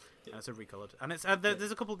 Yeah. It's a recolored, and it's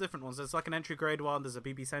there's a couple of different ones. There's like an entry grade one. There's a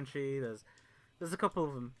BB Senshi. There's a couple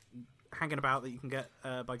of them hanging about that you can get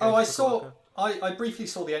by going. Oh, I to saw. Fukuoka. I briefly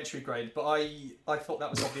saw the entry grade, but I thought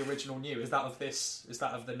that was of the original new. Is that of this? Is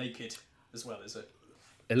that of the naked as well? Is it?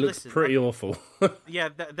 It looks Listen, pretty awful. Yeah,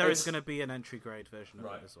 there is It's- going to be an entry grade version of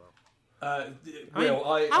Right. it as well. Will,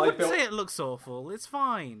 I I wouldn't built. say it looks awful. It's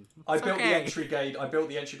fine. I It's built okay. the entry grade. I built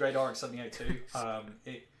the entry grade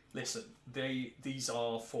RX-7802. Listen, these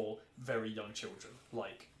are for very young children.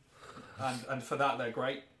 Like, and for that they're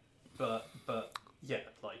great. But yeah,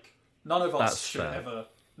 like none of us That's should fair. ever.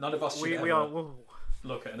 None of us should We ever are.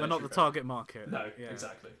 look at. An We're not entry the grade. target market. No, Yeah.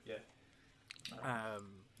 exactly. Yeah.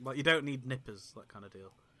 Like you don't need nippers, that kind of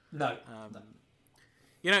deal. No.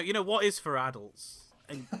 You know what is for adults,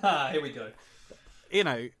 and Here we go. you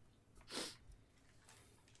know,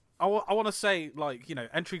 I want to say like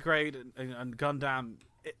entry grade and Gundam,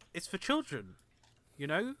 it's for children. You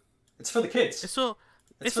know, It's for the kids. it's all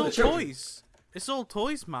for the children. toys. It's all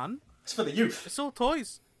toys, man. It's for the youth. It's all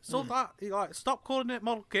toys. It's all that. Like, stop calling it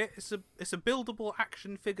model kit. It's a buildable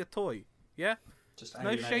action figure toy. Yeah, Just no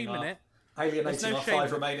alienating shame in our- it. Alienating no our shame 5 in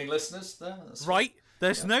it. remaining listeners. There, that's Right?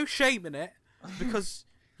 There's no shame in it because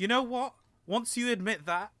you know what? Once you admit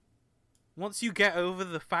that, once you get over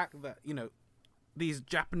the fact that these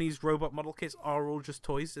Japanese robot model kits are all just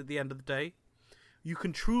toys at the end of the day, you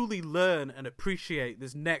can truly learn and appreciate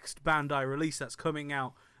this next Bandai release that's coming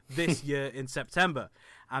out this year in September,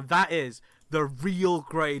 and that is the real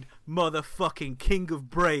grade motherfucking King of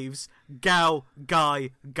Braves, Gao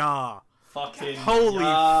Gai Ga. Fucking Holy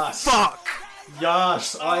yes. fuck!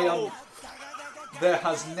 Yes, I am. There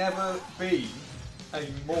has never been a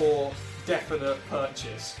more definite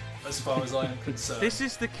purchase, as far as I am concerned. This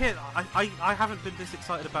is the kit. I haven't been this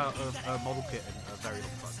excited about a model kit in a very long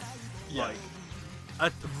time. yeah. Like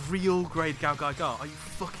a real grade Gao Gai Ga. Are you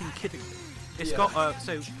fucking kidding me? It's Yeah. got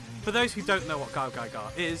so for those who don't know what Gao Gai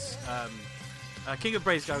Ga is, King of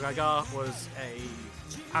Braves Gao Gai Ga was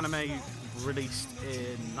a anime released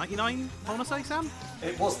in '99. I want to say, Sam.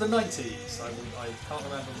 It was the 90s. I can't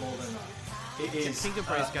remember more than that. It is King of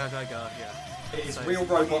Braves Gao Gai Ga. Yeah. It is So- real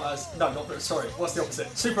robot as sorry. What's the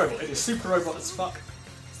opposite? Super robot. It is super robot as fuck.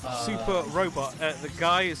 Super robot. The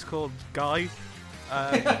guy is called Guy.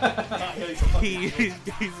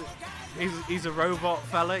 He's a robot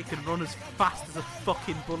fella. He can run as fast as a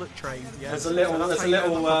fucking bullet train. Yeah. There's a little So that's how you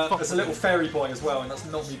know what the fuck- there's a little fairy boy as well, and that's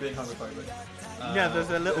not me being homophobic. Yeah, there's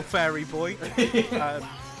a little fairy boy.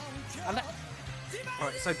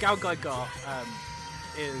 Right, so Gao Gai Ga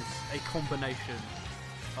is a combination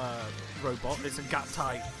robot. It's a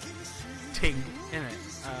Gattai Ting in it.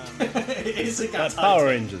 It is a That's Gattai. Power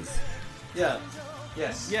Rangers. Yeah.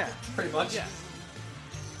 Yes. Yeah. Pretty much. Yeah.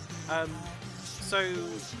 So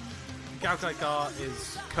Gao Gai Gar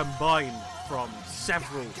is combined from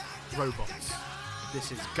several robots.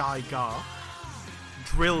 This is Gai Gar,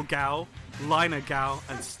 Drill Gao, Liner Gao,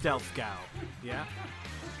 and Stealth Gao. Yeah?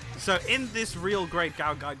 So in this real great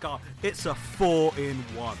Gao Gai Gar, it's a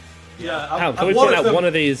 4-in-1. Yeah. How can we point out one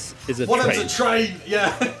of these is a train? One of them's a train,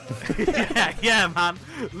 yeah, yeah, man.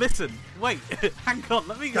 Listen, wait, hang on,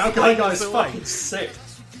 let me Gao explain Gai this is away. fucking sick.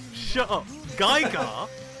 Shut up. Gai Gar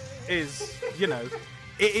is,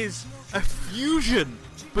 it is a fusion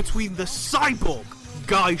between the cyborg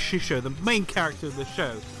Guy Shisho, the main character of the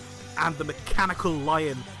show, and the mechanical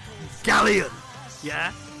lion Galleon.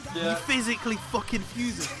 Yeah? Yeah. He physically fucking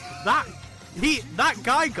fuses. That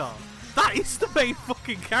Gai Gar, that is the main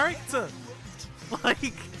fucking character.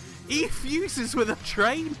 Like, he fuses with a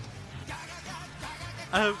train.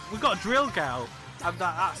 We got Drill Gao, and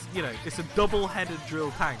that's, it's a double-headed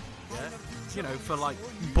drill tank, yeah? For, like,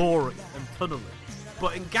 boring and tunneling.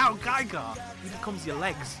 But in Gao Gai Gar, he becomes your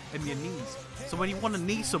legs and your knees. So when you want to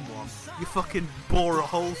knee someone, you fucking bore a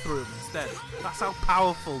hole through him instead. That's how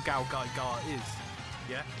powerful Gao Gai Gar is,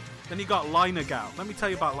 yeah? Then you got Liner Gao. Let me tell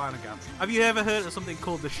you about Liner Gao. Have you ever heard of something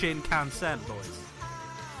called the Shinkansen, boys?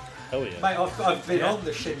 Oh yeah. Mate, I've been on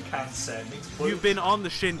the Shinkansen. You've been on the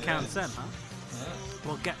Shinkansen, huh? Yeah.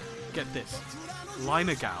 Well, get this.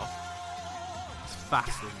 Liner Gao is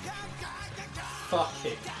faster than the Shinkansen.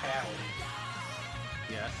 Fucking hell.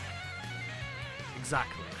 Yeah.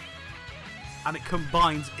 Exactly. And it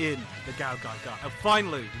combines in the Gao Gai Gar. And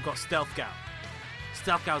finally, we've got Stealth Gao.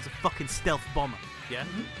 Stealth Gao is a fucking stealth bomber. Yeah?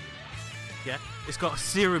 Mm-hmm. Yeah? It's got a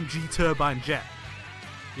Serum G turbine jet.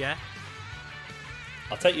 Yeah?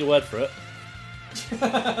 I'll take your word for it.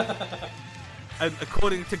 And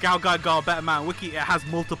according to Gao Gai Gar Better Man Wiki, it has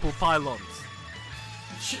multiple pylons.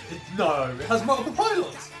 No, it has multiple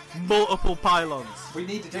pylons. Multiple pylons. We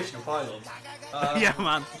need additional pylons. Yeah,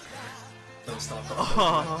 man. Don't start.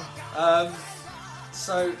 Oh.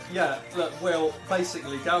 So yeah, look, Will.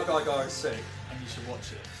 Basically, Gao Gai Gar is sick, and you should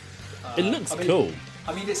watch it. It looks cool.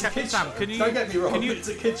 I mean, it's a kids Sam, show. Don't get me wrong, it's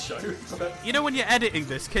a kids show. But You know when you're editing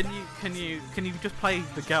this, can you just play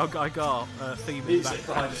the Gao Gai Gar theme in the music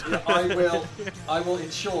background? behind it. I will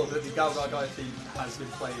ensure that the Gao Gai Gai theme has been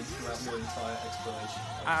played throughout your entire exploration.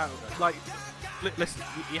 Listen,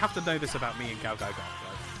 you have to know this about me and Gao Gai Gar.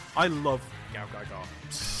 Right? I love Gao Gai Gar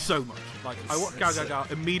so much. Like, I watched Gao Gai Gar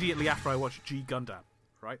immediately after I watched G Gundam,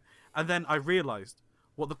 right? And then I realised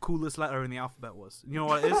what the coolest letter in the alphabet was. You know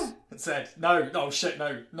what it is? Z. No, shit,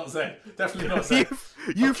 no, not Z. Definitely not Z.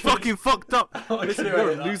 you fucking fucked up. I Listen, could've you're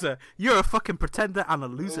a edit that. loser. You're a fucking pretender and a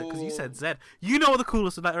loser because you said Z. You know what the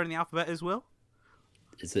coolest letter in the alphabet is, Will?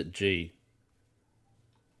 Is it G?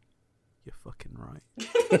 You're fucking right.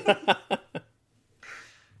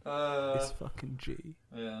 Uh, It's fucking G.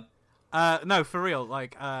 yeah. No, for real.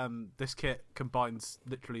 Like, this kit combines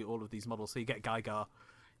literally all of these models. So you get Gaigar,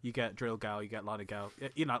 you get Drill Gao, you get Liner Gao.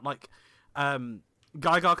 You know, like,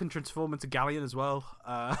 Gaigar can transform into Galleon as well.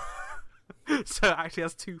 So it actually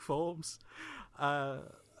has two forms. I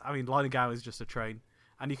mean, Liner Gao is just a train,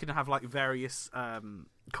 and you can have like various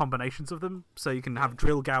combinations of them. So you can have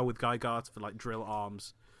Drill Gao with Gaigar for like drill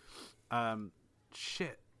arms.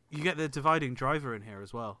 Shit. You get the dividing driver in here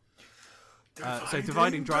as well.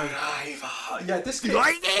 Dividing driver. Yeah, this kit.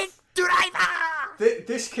 Dividing driver.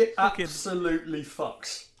 This kit absolutely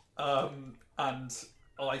fucks. And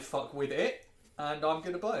I fuck with it, and I'm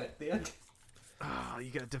gonna buy it at the end. Ah,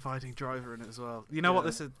 you get a dividing driver in it as well. You know what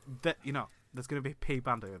this is? There's gonna be a P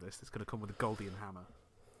Bando of this. That's gonna come with a Goldian hammer.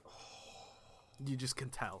 You just can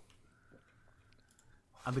tell.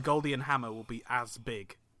 And the Goldian hammer will be as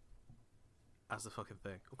big as the fucking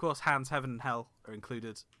thing. Of course, Hands, Heaven, and Hell are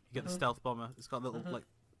included. You get the stealth bomber. It's got little like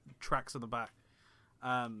tracks on the back.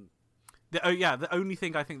 The only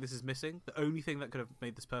thing I think this is missing, the only thing that could have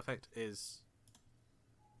made this perfect is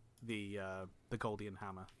the Goldian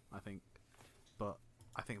hammer. I think, but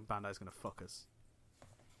I think Bandai's gonna fuck us.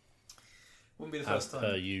 Wouldn't be the first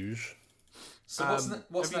time. Usual. So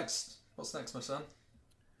what's next? What's next, my son?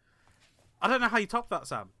 I don't know how you top that,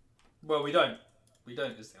 Sam. Well, we don't. We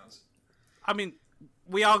don't is the answer. I mean,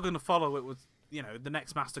 we are going to follow it with, the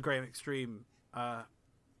next Master Graham Extreme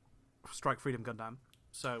Strike Freedom Gundam.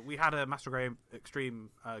 So we had a Master Graham Extreme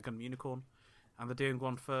Gundam Unicorn, and they're doing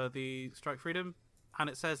one for the Strike Freedom, and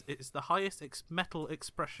it says it's the highest metal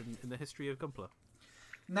expression in the history of Gunpla.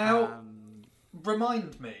 Now,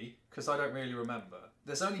 remind me, because I don't really remember.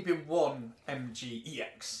 There's only been one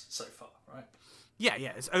MGEX so far, right?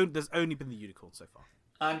 Yeah. There's only been the Unicorn so far.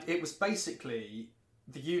 And it was basically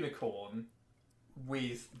the Unicorn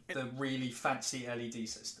with the really fancy LED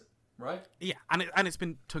system, right? Yeah, and it's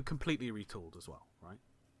been completely retooled as well, right?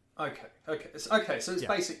 Okay. So it's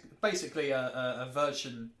basically a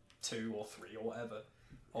version 2 or 3 or whatever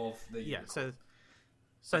of the Unicorn.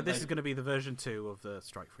 So this is going to be the version 2 of the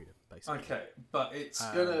Strike Freedom, basically. Okay, but it's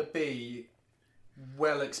going to be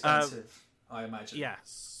well expensive, I imagine.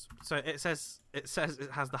 Yes. So it says it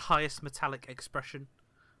has the highest metallic expression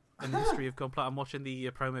in the history of Gunpla. I'm watching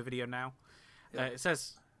the promo video now. Yeah. It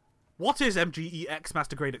says, "What is MGEX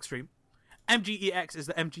Master Grade Extreme? MGEX is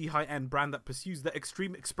the MG high-end brand that pursues the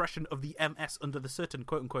extreme expression of the MS under the certain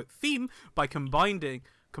quote-unquote theme by combining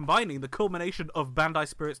the culmination of Bandai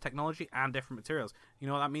Spirit's technology and different materials." You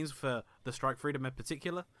know what that means for the Strike Freedom in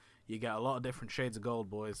particular? You get a lot of different shades of gold,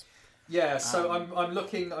 boys. Yeah, so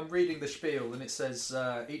I'm reading the spiel, and it says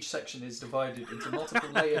each section is divided into multiple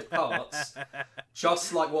layered parts,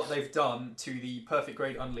 just like what they've done to the Perfect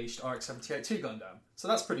Grade Unleashed RX-78-2 Gundam. So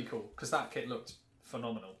that's pretty cool, because that kit looked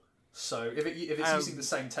phenomenal. So if it's using the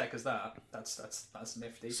same tech as that, that's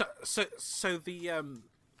nifty. So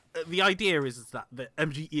the idea is that the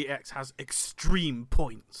MGEX has extreme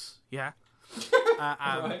points, yeah,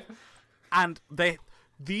 Right. and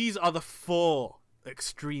these are the 4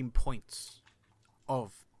 extreme points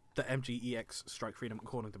of the MGEX Strike Freedom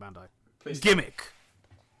according to Bandai. Please Gimmick.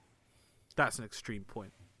 That's an extreme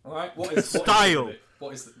point. All right. What is style?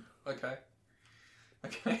 What is the okay?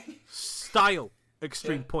 Okay. Style.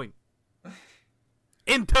 Extreme point.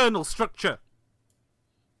 Internal structure.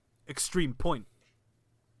 Extreme point.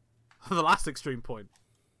 The last extreme point.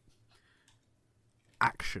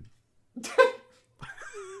 Action.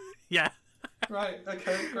 Yeah. Right.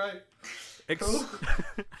 Okay. Great. Cool.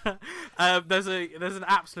 There's an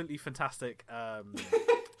absolutely fantastic. Are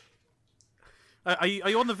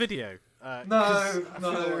you on the video? No.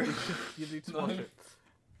 Like you need to watch it.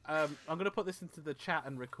 I'm gonna put this into the chat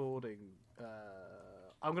and recording.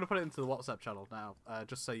 I'm gonna put it into the WhatsApp channel now,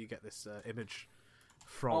 just so you get this image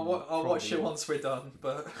from. I'll watch it once we're done,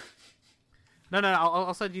 but. No,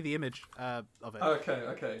 I'll send you the image of it.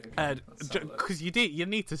 Okay. Because you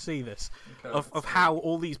need to see this Okay, of how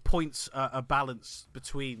all these points are balanced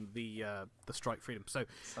between the Strike Freedom. So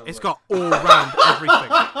it's got all round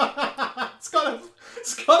everything.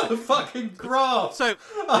 It's got a fucking graph. So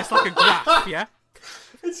it's like a graph, yeah.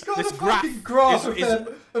 It's got this a fucking graph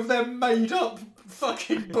of their made up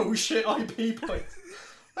fucking bullshit IP points.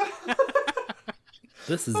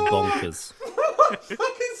 This is bonkers. What the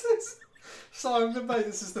fuck is this? Simon, mate,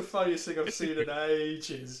 this is the funniest thing I've seen in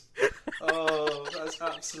ages. Oh, that's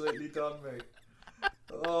absolutely done me.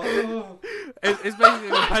 Oh. It's basically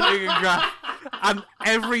a Pentagon graph, and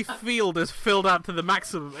every field is filled out to the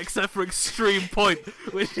maximum except for extreme point,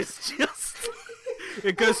 which is just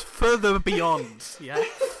it goes further beyond. Yeah.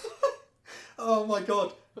 Oh my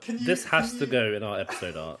god! This has to go in our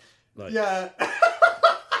episode art. Like, yeah.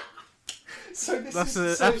 So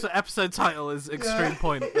episode title is Extreme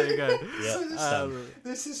Point. There you go. Yeah.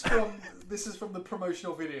 This is from the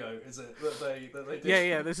promotional video, is it? That they did?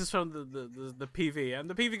 Yeah. This is from the PV, and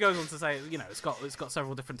the PV goes on to say, it's got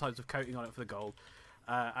several different types of coating on it for the gold,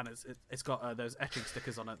 and it's got those etching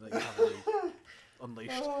stickers on it that you have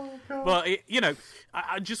unleashed. Oh, God. But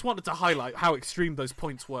I just wanted to highlight how extreme those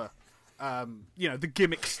points were. The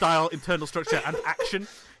gimmick style, internal structure, and action.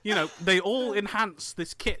 They all enhance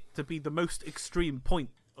this kit to be the most extreme point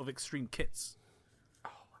of extreme kits. Oh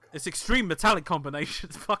my god! It's extreme metallic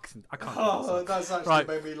combinations. Fucking, I can't. Oh, that's actually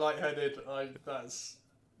made me lightheaded. That's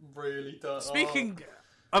really done. Speaking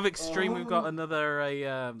of extreme, we've got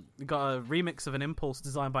we've got a remix of an Impulse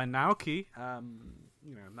designed by Naoki.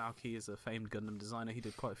 Naoki is a famed Gundam designer. He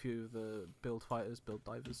did quite a few of the Build Fighters, Build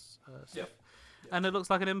Divers stuff. Yep. And it looks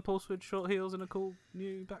like an Impulse with short heels and a cool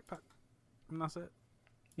new backpack. And that's it.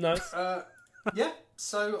 Nice. Yeah.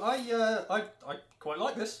 So I quite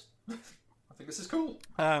like this. I think this is cool.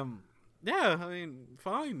 Yeah. I mean,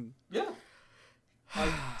 fine. Yeah.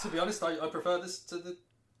 To be honest, I prefer this to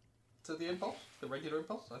the Impulse, the regular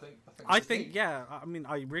Impulse. I think. Yeah. I mean,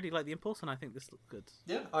 I really like the Impulse, and I think this looks good.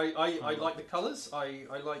 Yeah. I like the colours. I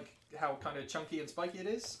like how kind of chunky and spiky it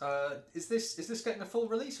is. Is this getting a full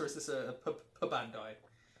release, or is this a Bandai?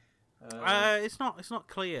 It's not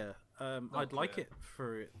clear. I'd like it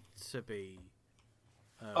for it to be.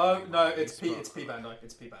 No, it's P Bandai.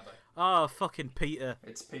 It's P Bandai. Oh, fucking Peter!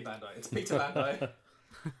 It's P Bandai. It's Peter Bandai.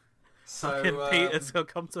 Fucking Peter's gonna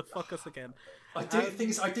come to fuck us again. I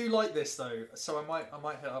do like this though, so I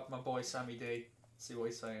might hit up my boy Sammy D, see what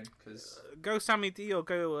he's saying. Cause go Sammy D or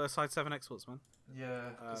go Side 7 Exports, man. Yeah,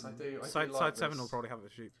 because I do. Side like 7 this. will probably have a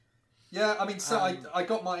shoot. Yeah, I mean, so I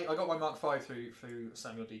got my Mark V through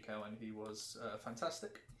Samuel Decal, and he was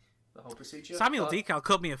fantastic. The whole procedure. Samuel Decal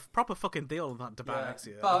cut me a proper fucking deal on that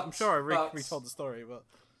Dybaxia. But I'm sure I retold the story, but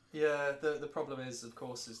yeah, the problem is, of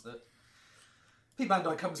course, is that P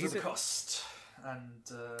Bandai comes with a cost,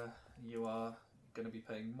 and you are going to be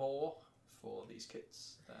paying more for these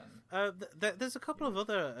kits than. There's a couple of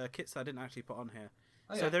other kits that I didn't actually put on here.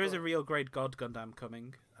 So there is a real grade God Gundam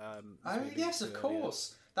coming. Yes, of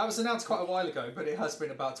course. That was announced quite a while ago, but it has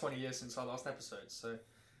been about 20 years since our last episode, so...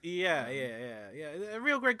 Yeah. A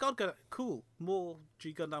real grade God Gundam. Cool. More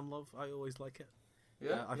G Gundam love. I always like it.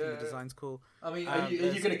 Yeah, I think the design's cool. I mean, are you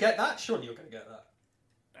going to get that? Surely you're going to get that.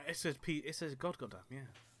 It says God Gundam, yeah.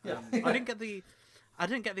 Yeah. I didn't get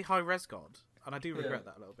the high res God, and I do regret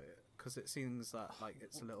that a little bit, because it seems that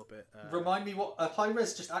it's a little bit... Remind me what... high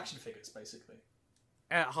res just action figures, basically.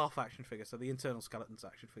 Half action figure, so the internal skeleton's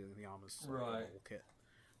action figure and the armor's right. Whole kit.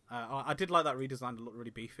 I did like that redesign. It looked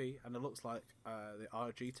really beefy, and it looks like the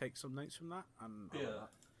RG takes some notes from that. And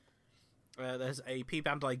there's a P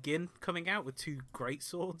Bandai Gin coming out with 2 great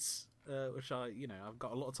swords, which I've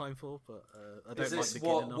got a lot of time for, but I don't like the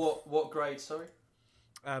Gin enough. What grade? Sorry,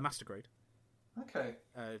 Master grade. Okay.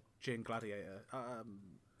 Gin Gladiator.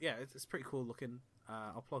 It's pretty cool looking.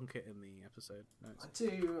 I'll plonk it in the episode notes. I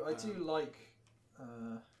do like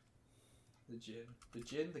the Gin.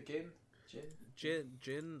 The Gin.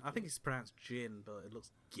 Gin. I think it's pronounced Gin, but it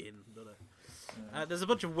looks Gin, doesn't it? Yeah. There's a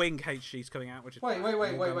bunch of Wing HGs coming out, which is wait.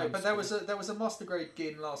 But there was a Master Grade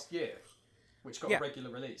Gin last year, which got a regular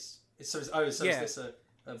release. Is this a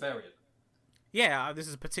variant? Yeah, this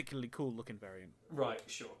is a particularly cool looking variant. Right.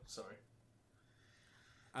 Sure. Sorry.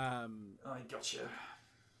 I gotcha.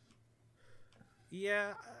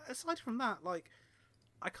 Yeah. Aside from that,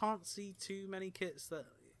 I can't see too many kits that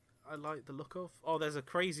I like the look of. Oh, there's a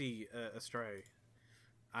crazy Astray,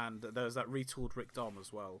 and there's that retooled Rick Dom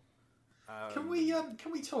as well. Can we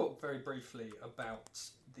talk very briefly about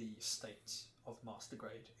the state of Master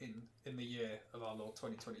Grade in the year of our Lord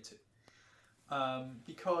 2022?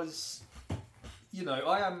 Because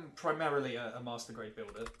I am primarily a Master Grade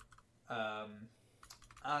builder,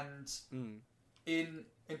 and in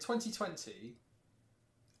 2020.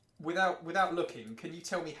 Without looking, can you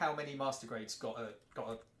tell me how many Master Grades got a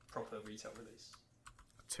proper retail release?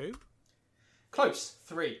 2? Close.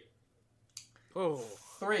 3. Oh,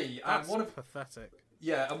 3. That's and pathetic.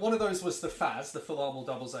 Yeah, and one of those was the Faz, the Full Armor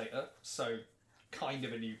Double Zeta, so kind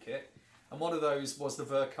of a new kit. And one of those was the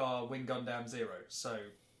Verkar Wing Gundam Zero, so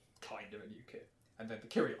kind of a new kit. And then the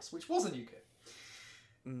Kyrios, which was a new kit.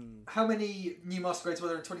 How many new Master Grades were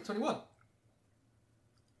there in 2021?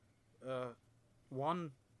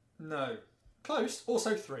 1. No. Close.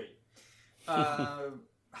 Also 3.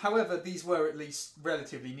 However, these were at least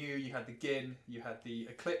relatively new. You had the Gin, you had the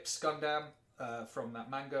Eclipse Gundam from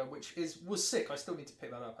that manga, which was sick. I still need to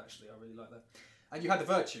pick that up, actually. I really like that. And you had the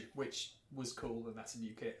Virtue, which was cool, and that's a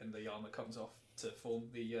new kit, and the armour comes off to form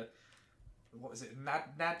the... what is it?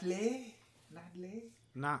 Nadle?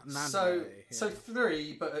 So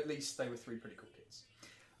 3, but at least they were 3 pretty cool kits.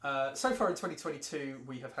 So far in 2022,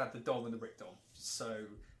 we have had the Dom and the Rick Dom. So...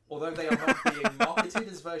 although they are not being marketed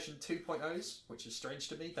as version 2.0s, which is strange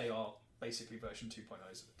to me, they are basically version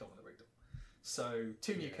 2.0s of the Dom and the Rig Dom. So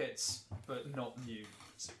 2 new kits, but not new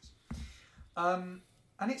suits. And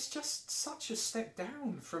it's just such a step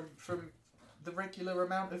down from the regular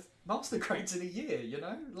amount of Master Grades in a year,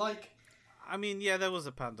 I mean, yeah, there was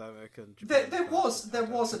a pandemic, and there was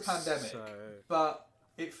a pandemic, but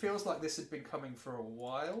it feels like this had been coming for a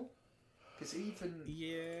while. I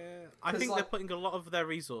think they're putting a lot of their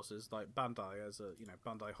resources, like Bandai as a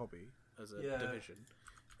Bandai Hobby as a division,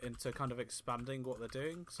 into kind of expanding what they're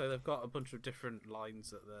doing. So they've got a bunch of different lines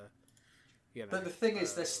that they're, But the thing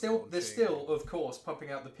is, they're still of course pumping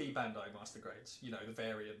out the P Bandai Master Grades, the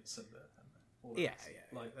variants and all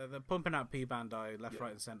they're pumping out P Bandai left,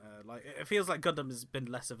 right, and centre. It feels like Gundam has been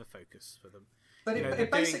less of a focus for them. But it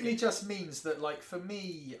basically just means that, for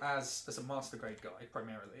me as a Master Grade guy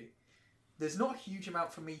primarily. There's not a huge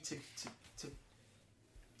amount for me to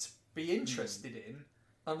be interested in,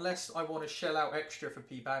 unless I want to shell out extra for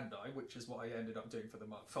P Bandai, which is what I ended up doing for the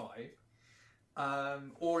Mark V,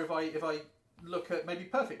 or if I look at maybe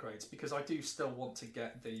perfect grades, because I do still want to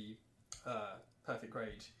get the perfect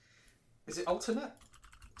grade. Is it alternate?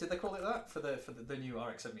 Did they call it that for the new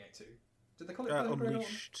RX-78-2? Did they call it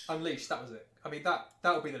Unleashed? Unleashed. That was it. I mean that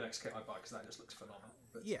will be the next kit I buy, because that just looks phenomenal.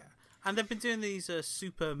 But, yeah. And they've been doing these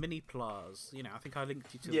super mini plas. I think I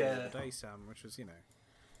linked you to the other day, Sam, which was, I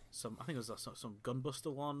think it was some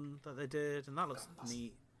Gunbuster one that they did, and that looks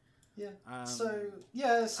neat. Yeah. So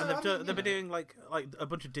and they've been doing like a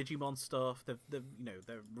bunch of Digimon stuff. They're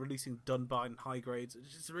releasing Dunbine high grades,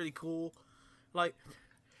 which is really cool. Like,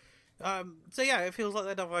 so yeah, it feels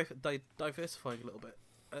like they're diversifying a little bit,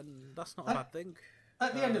 and that's not a bad thing.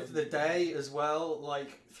 At the end of the day, as well,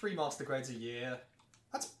 like 3 master grades a year,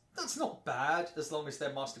 that's not bad as long as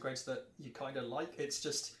they're master grades that you kind of like. It's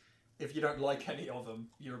just if you don't like any of them,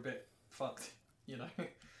 you're a bit fucked, you know.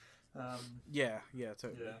 Yeah,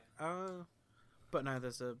 totally. Yeah. But no,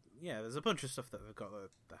 there's a bunch of stuff that they've got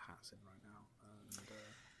the hats in right now.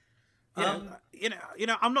 And,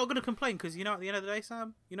 I'm not going to complain because at the end of the day,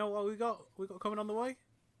 Sam, you know what we got coming on the way?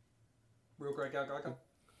 Real great Gal Gaigar.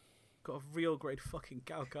 Got a real great fucking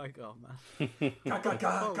Gal Gaigar, man. Gal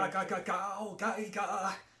Gaigar.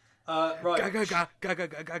 Right.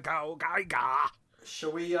 Gal Gaigar.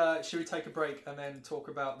 Shall we take a break and then talk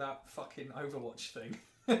about that fucking Overwatch thing?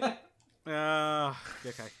 Okay.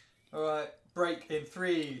 All right. Break in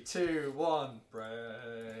 3, 2, 1.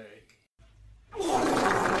 Break.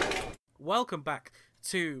 Welcome back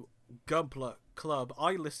to Gunpla Club.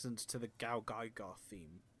 I listened to the Gal Gaigar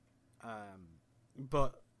theme,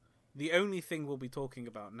 but the only thing we'll be talking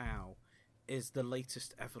about now is the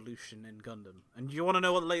latest evolution in Gundam. And do you want to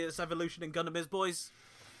know what the latest evolution in Gundam is, boys?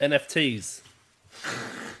 NFTs.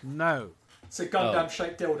 No. It's a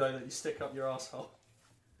Gundam-shaped dildo that you stick up your asshole.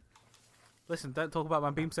 Listen, don't talk about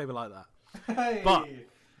my beam saber like that. Hey. But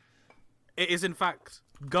it is in fact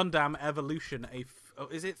Gundam Evolution.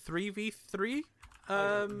 Is it 3v3?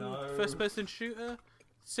 First-person shooter,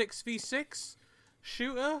 6v6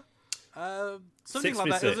 shooter, something 6v6,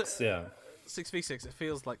 like that. Yeah. 6v6. It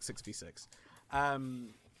feels like 6v6.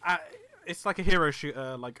 It's like a hero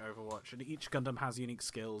shooter, like Overwatch, and each Gundam has unique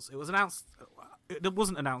skills. It was announced. It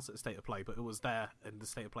wasn't announced at State of Play, but it was there in the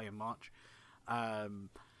State of Play in March.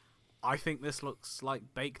 I think this looks like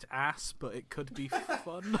baked ass, but it could be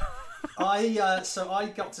fun.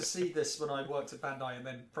 I got to see this when I worked at Bandai, and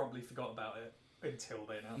then probably forgot about it until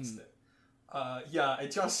they announced it.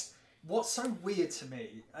 It just what's so weird to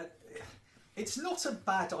me. It's not a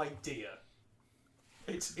bad idea.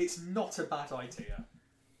 It's not a bad idea,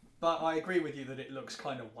 but I agree with you that it looks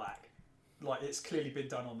kind of whack. Like it's clearly been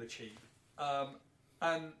done on the cheap.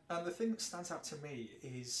 And the thing that stands out to me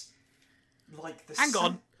is like the. Hang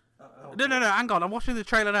on. No, hang on. I'm watching the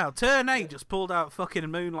trailer now. Turn 8 just pulled out fucking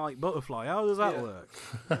Moonlight Butterfly. How does that work?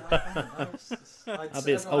 I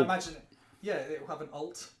imagine it will have an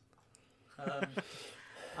alt.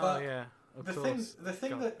 The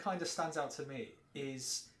thing that kind of stands out to me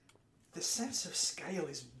is the sense of scale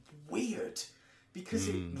is weird because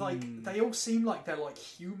they all seem like they're like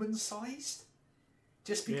human sized,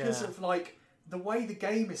 just because of like the way the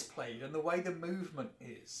game is played and the way the movement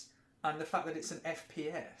is. And the fact that it's an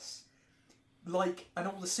FPS, and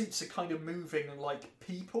all the suits are kind of moving like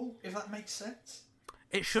people, if that makes sense.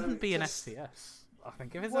 It shouldn't be an FPS. I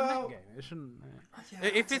think if it's a mech game, it shouldn't.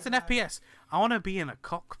 If it's an FPS, I want to be in a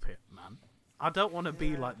cockpit, man. I don't want to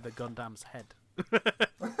be like the Gundam's head.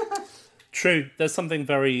 True. There's something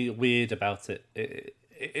very weird about it.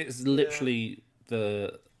 It's literally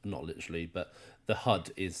not literally, but the HUD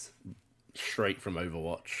is straight from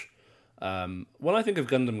Overwatch. When I think of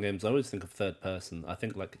Gundam games, I always think of third person. I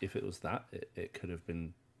think like if it was that, it could have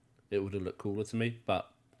been, it would have looked cooler to me. But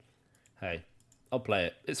hey, I'll play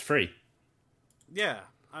it. It's free. Yeah,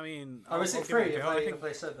 I mean, is it free? If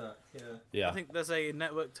they said that, yeah. I think there's a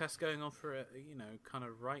network test going on for it. Kind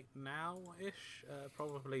of right now-ish.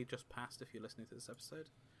 Probably just passed if you're listening to this episode.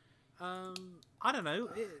 I don't know.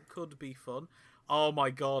 It could be fun. Oh my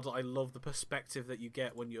god, I love the perspective that you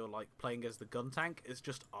get when you're like playing as the gun tank. It's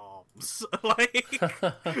just arms, like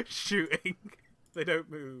shooting. They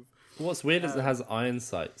don't move. What's weird is it has iron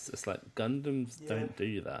sights. It's like Gundams don't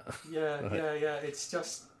do that. Yeah. It's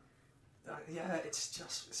just,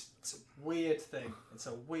 it's a weird thing. It's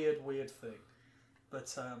a weird thing.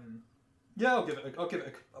 But I'll give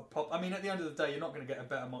it a pop. I mean, at the end of the day, you're not going to get a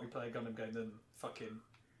better multiplayer Gundam game than fucking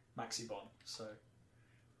Maxibon. So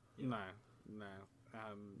no.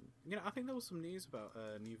 I think there was some news about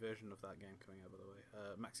a new version of that game coming out, by the way.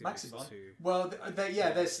 Maxibon 2. Well,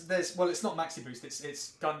 there's it's not Maxi Boost.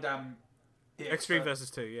 It's Gundam Extreme versus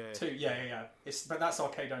 2. Yeah. 2. Yeah. But that's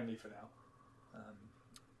arcade only for now.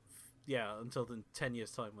 Until the 10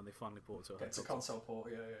 years time when they finally port it to a console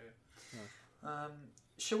port. Yeah.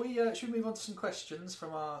 Shall we move on to some questions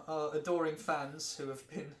from our adoring fans who have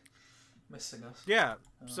been missing us? Yeah.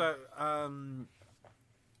 So.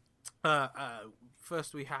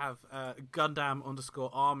 First we have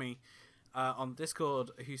Gundam_Army on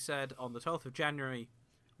Discord, who said on the 12th of January,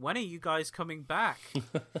 when are you guys coming back?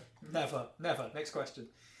 Never. Next question.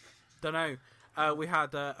 Don't know. We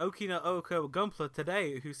had Okina Oko Gumpler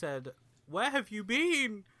today who said, "Where have you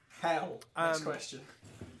been?" Hell. Next question.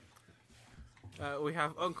 We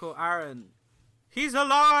have Uncle Aaron. He's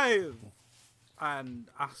alive! And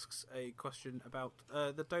asks a question about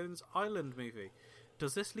the Dones Island movie.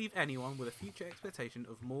 Does this leave anyone with a future expectation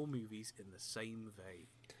of more movies in the same vein?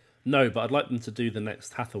 No, but I'd like them to do the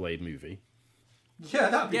next Hathaway movie. Yeah,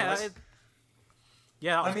 that'd be nice.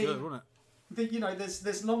 That was good, wasn't it?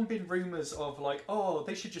 There's long been rumours of like, oh,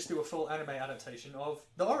 they should just do a full anime adaptation of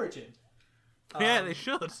The Origin. Yeah, they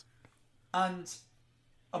should. And,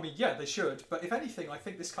 I mean, yeah, they should. But if anything, I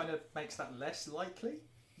think this kind of makes that less likely.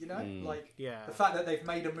 You know, the fact that they've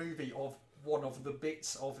made a movie of one of the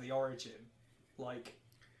bits of The Origin, like.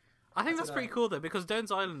 I think that's pretty cool though, because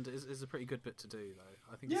Dones Island is a pretty good bit to do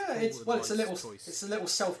though. I think. Yeah, it's a little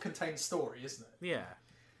self-contained story, isn't it? Yeah.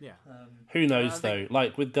 Yeah. Who knows though?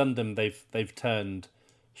 Like with Gundam, they've turned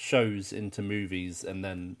shows into movies and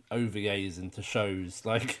then OVAs into shows.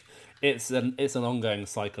 Like it's an ongoing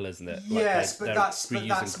cycle, isn't it? Yes, like that's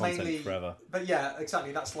content mainly forever. But yeah,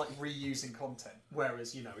 exactly. That's like reusing content.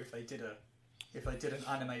 Whereas if they did an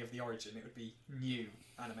anime of The Origin, it would be new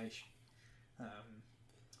animation.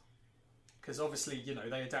 Because obviously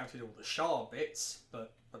they adapted all the Shah bits,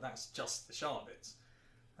 but that's just the Shah bits.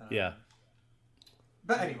 Yeah.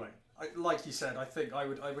 But anyway, like you said, I think I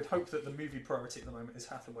would hope that the movie priority at the moment is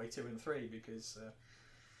Hathaway 2 and 3 because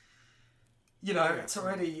it's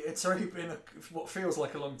already been what feels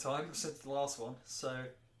like a long time since the last one. So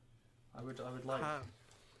I would like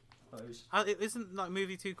those. Isn't that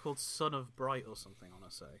movie 2 called Son of Bright or something? I want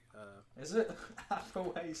to say. Is it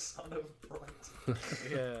Hathaway Son of Bright?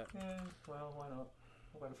 Yeah. Well, why not?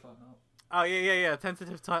 Why the fuck not? Oh, yeah.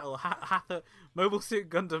 Tentative title. Mobile Suit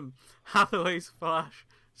Gundam, Hathaway's Flash,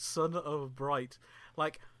 Son of Bright.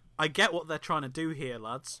 Like, I get what they're trying to do here,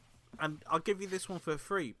 lads. And I'll give you this one for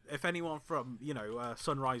free. If anyone from,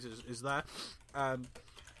 Sunrise is there.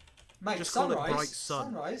 Mate, just Sunrise, call it Bright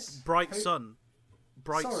Sun. Sunrise? Bright Sun.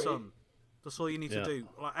 Bright Sorry. Sun. That's all you need to do.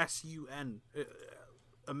 Like, S-U-N.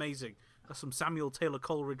 Amazing. That's some Samuel Taylor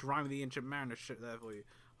Coleridge, Rhyme of the Ancient Mariner shit there for you.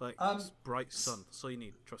 Like, Bright Sun. That's all you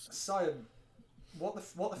need. Trust me. Sion, what the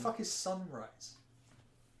fuck is Sunrise?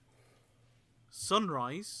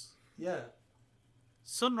 Sunrise? Yeah.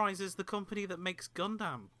 Sunrise is the company that makes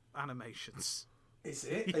Gundam animations. Is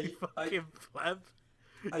it? You fucking pleb.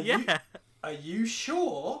 Yeah. Are you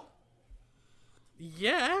sure?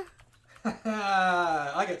 Yeah.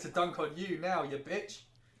 I get to dunk on you now, you bitch.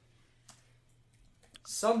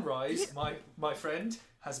 Sunrise, my friend,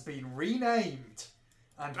 has been renamed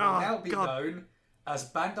and will now be known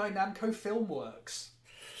as Bandai Namco Filmworks.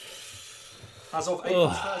 As of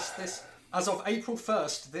April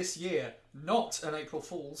 1st this year, not an April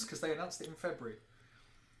Fool's because they announced it in February.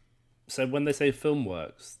 So when they say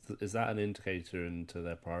Filmworks, is that an indicator into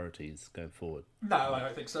their priorities going forward? No, I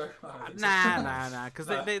don't think so. Nah. Because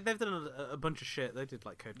they've done a bunch of shit. They did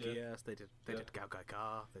like Code Geass. They did Gao Gai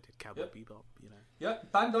Ga. They did Cowboy Bebop. Yeah,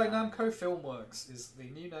 Bandai Namco Filmworks is the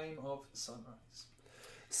new name of Sunrise.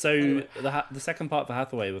 So anyway. The second part for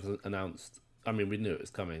Hathaway was announced. I mean, we knew it was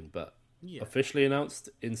coming, but officially announced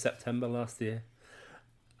in September last year.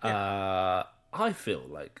 Yeah. I feel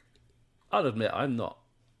like, I'll admit, I'm not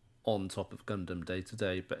on top of Gundam day to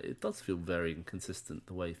day, but it does feel very inconsistent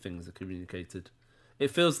the way things are communicated.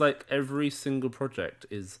 It feels like every single project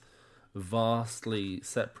is vastly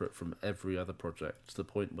separate from every other project to the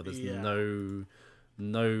point where there's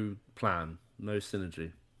no plan, no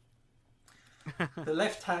synergy. The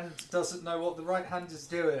left hand doesn't know what the right hand is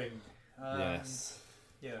doing. Yes.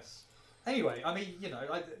 Anyway, I mean,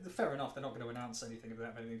 fair enough. They're not going to announce anything if they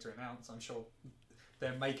have anything to announce. I'm sure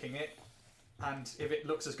they're making it. And if it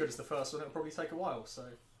looks as good as the first one, it'll probably take a while. So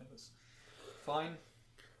it's fine.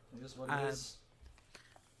 It is what it is.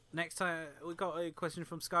 Next time, we got a question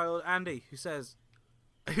from Skylord Andy,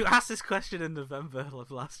 who asked this question in November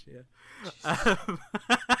of last year.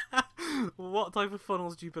 What type of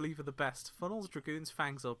funnels do you believe are the best? Funnels, Dragoons,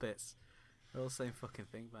 Fangs, or Bits? They're all the same fucking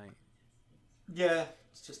thing, mate. Yeah,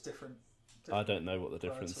 it's just different. I don't know what the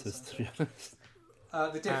difference is, to be honest.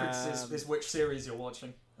 The difference is which series you're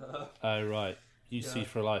watching. Oh right, UC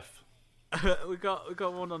for life. we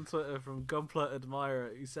got one on Twitter from Gunpla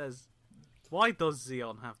Admirer who says, "Why does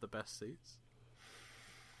Zeon have the best suits?"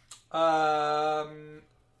 There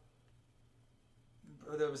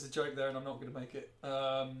was a joke there, and I'm not going to make it.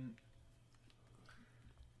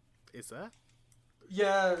 Is there?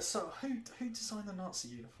 Yeah. So who designed the Nazi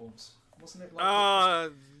uniforms? Wasn't it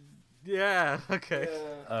like? Yeah. Okay.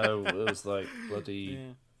 Yeah. Oh, it was like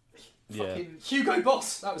bloody. Fucking Hugo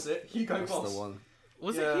Boss. That was it. Hugo That's Boss. the one.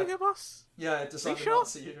 Was it Hugo Boss? Yeah, design the sure?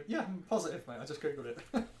 Nazi. Yeah, I'm positive, mate. I just googled it.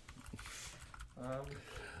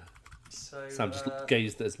 So Sam just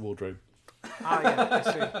gazed at his wardrobe. Ah, yeah,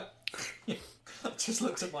 I see. just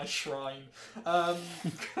looked at my shrine.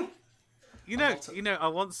 You know, I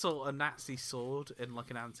once saw a Nazi sword in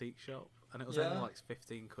like an antique shop, and it was only like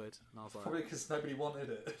 15 quid, and I was like, probably because nobody wanted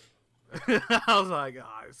it. I was like,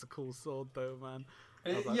 it's a cool sword though, man.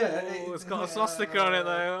 It's got a swastika on it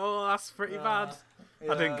though. Oh, that's pretty bad.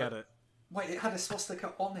 I didn't get it. Wait, it had a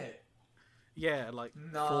swastika on it. Yeah, like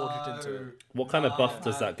forged into it. What kind of buff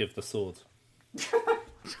does that give the sword?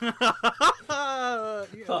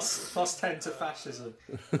 Plus 10 to fascism.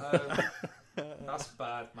 That's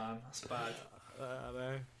bad, man. That's bad. I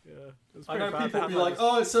know. Yeah, I know people will be like,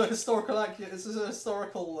 "Oh, it's a historical It's a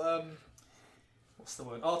historical what's the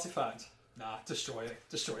word? Artifact." Nah, destroy it.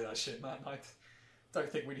 Destroy that shit, man. I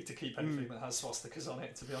don't think we need to keep anything that has swastikas on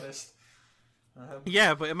it, to be honest.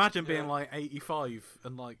 Yeah, but imagine being like 85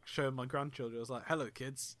 and like showing my grandchildren. I was like, "Hello,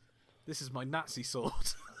 kids. This is my Nazi sword."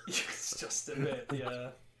 It's just a bit,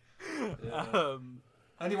 yeah.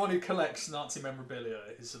 Anyone who collects Nazi memorabilia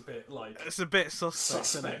is a bit like... It's a bit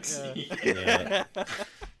suspect. Yeah.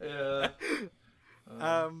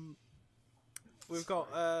 We've got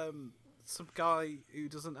some guy who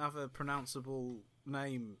doesn't have a pronounceable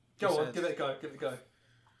name. Go on, give it a go.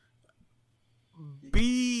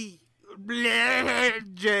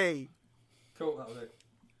 J. Cool, that'll do.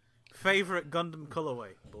 Favourite Gundam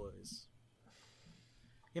colourway, boys?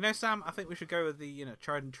 You know, Sam, I think we should go with the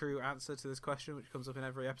tried and true answer to this question, which comes up in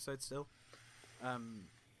every episode still,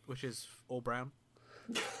 which is all brown.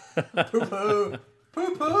 Poo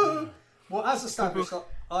poo. Well, as established,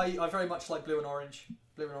 I very much like blue and orange.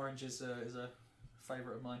 Blue and orange is a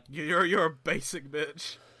favourite of mine. You're a basic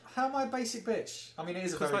bitch. How am I a basic bitch? I mean, it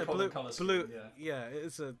is a very common colour scheme. Blue, yeah, it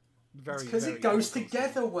is a very. Because it goes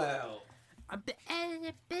together well.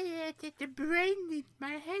 The brain in my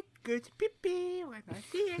head goes pee when I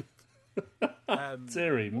see it.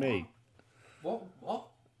 Dearie me. What?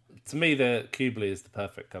 To me, the Kubli is the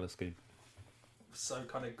perfect colour scheme. So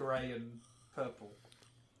kind of grey and purple.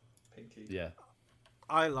 Pinky. Yeah.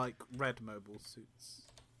 I like red mobile suits.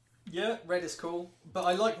 Yeah, red is cool. But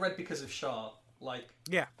I like red because of Shah. Like...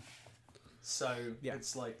 Yeah. So,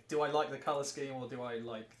 it's like, do I like the colour scheme or do I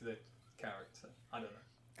like the character? I don't know.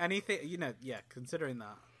 Anything, considering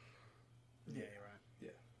that. Yeah, you're right.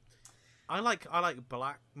 Yeah. I like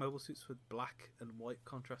black mobile suits with black and white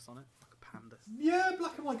contrast on it, like a panda. Yeah,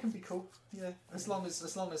 black and white can be cool. Yeah, as long as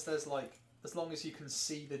there's as long as you can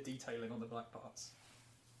see the detailing on the black parts.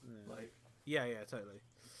 Yeah. Like. Yeah, totally.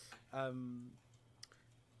 And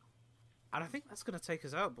I think that's going to take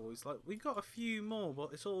us out, boys. Like, we've got a few more, but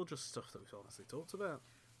it's all just stuff that we've honestly talked about.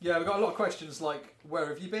 Yeah, we've got a lot of questions like, where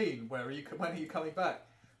have you been? When are you coming back?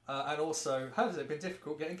 And also, how has it been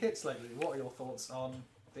difficult getting kits lately? What are your thoughts on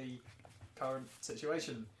the current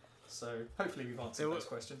situation? So, hopefully we've answered those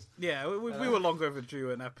questions. Yeah, we were long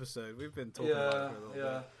overdue an episode. We've been talking about it for a little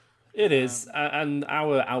bit. It is, and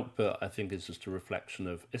our output, I think, is just a reflection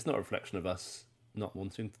of... It's not a reflection of us not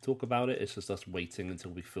wanting to talk about it, it's just us waiting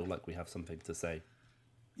until we feel like we have something to say.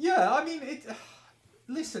 Yeah, I mean,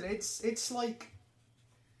 listen, it's like...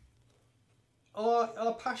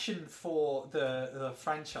 Our passion for the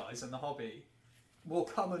franchise and the hobby will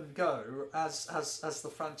come and go as the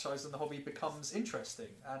franchise and the hobby becomes interesting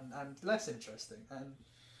and less interesting. And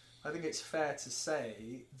I think it's fair to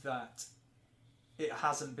say that it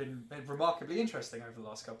hasn't been remarkably interesting over the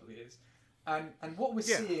last couple of years. And what we're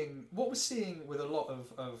seeing with a lot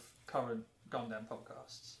of current Gundam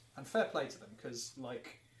podcasts, and fair play to them, because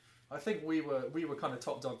like I think we were kind of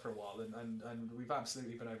top dog for a while, and we've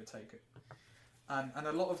absolutely been overtaken. And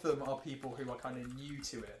a lot of them are people who are kind of new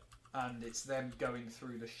to it, and it's them going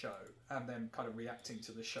through the show and then kind of reacting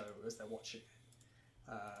to the show as they're watching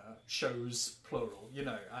it. Shows plural,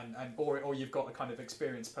 or you've got a kind of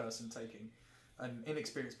experienced person taking an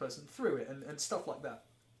inexperienced person through it and stuff like that.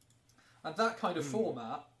 And that kind of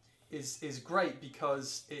format is great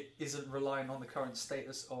because it isn't relying on the current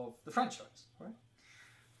status of the franchise, right?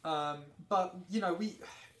 But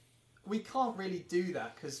we can't really do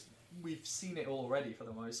that because we've seen it already for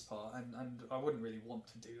the most part, and I wouldn't really want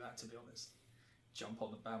to do that, to be honest. Jump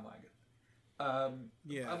on the bandwagon.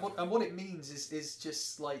 And what it means is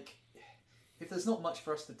just like, if there's not much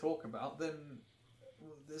for us to talk about, then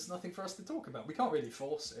there's nothing for us to talk about. We can't really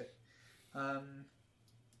force it.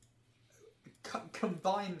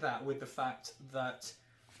 Combine that with the fact that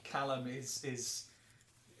Callum is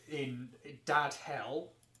in dad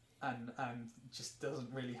hell and just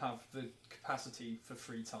doesn't really have the capacity for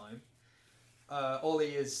free time.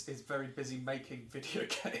 Ollie is very busy making video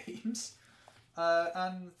games,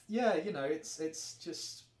 and yeah, it's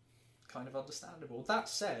just kind of understandable. That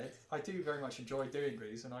said, I do very much enjoy doing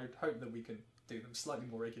these, and I hope that we can do them slightly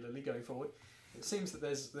more regularly going forward. It seems that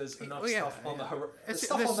there's enough stuff on the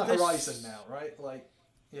horizon now, right? Like,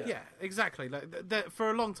 yeah, exactly. Like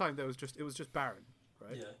for a long time, it was just barren,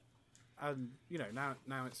 right? Yeah, and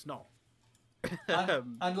now it's not.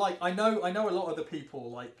 and like I know a lot of the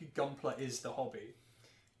people like Gunpla is the hobby,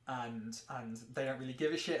 and they don't really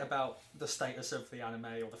give a shit about the status of the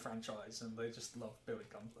anime or the franchise, and they just love building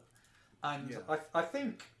Gunpla. And I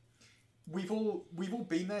think we've all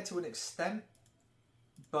been there to an extent,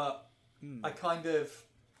 but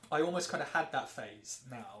I almost kind of had that phase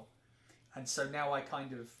now, and so now I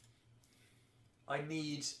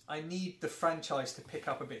need the franchise to pick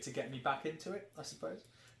up a bit to get me back into it, I suppose.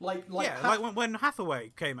 Like when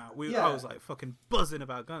Hathaway came out, I was like fucking buzzing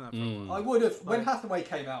about Gundam. I would have when Hathaway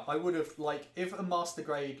came out. I would have if a master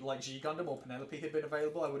grade like G Gundam or Penelope had been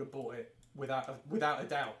available, I would have bought it without a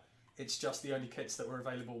doubt. It's just the only kits that were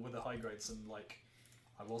available with the high grades, and like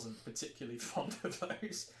I wasn't particularly fond of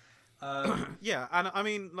those. Yeah, and I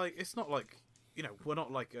mean, like, it's not like we're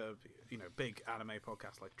not like a big anime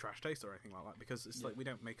podcast like Trash Taste or anything like that, because it's like we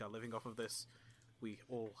don't make our living off of this. We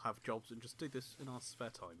all have jobs and just do this in our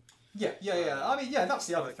spare time. Yeah. I mean, that's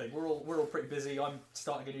the other thing. We're all pretty busy. I'm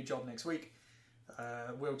starting a new job next week.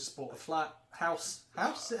 Will just bought a flat house.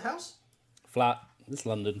 Is it house? Flat. It's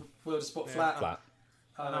London. Will just bought a flat. Flat.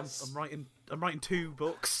 And I'm writing 2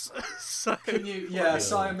 books. So can you? Yeah,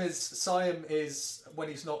 Siam is when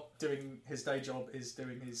he's not doing his day job, is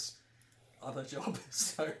doing his other job.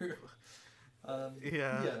 So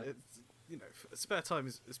it's, spare time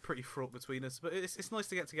is pretty fraught between us, but it's nice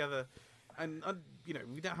to get together, and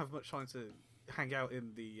we don't have much time to hang out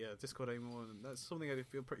in the Discord anymore, and that's something I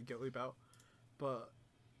feel pretty guilty about. But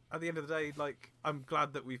at the end of the day, like, I'm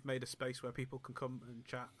glad that we've made a space where people can come and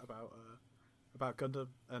chat about Gundam,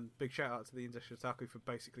 and big shout out to the Industry Otaku for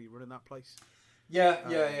basically running that place. Yeah.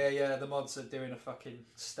 The mods are doing a fucking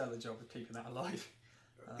stellar job of keeping that alive.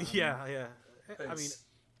 Yeah. I mean,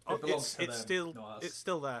 it's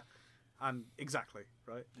still there, and exactly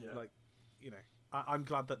right. Yeah. Like, I'm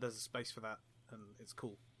glad that there's a space for that, and it's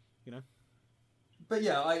cool. But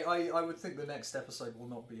yeah, I would think the next episode will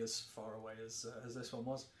not be as far away as this one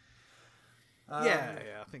was.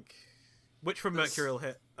 I think Witch from Mercurial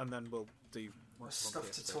hit, and then we'll do stuff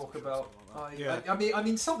to talk about. I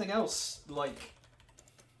mean, something else like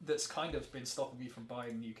that's kind of been stopping me from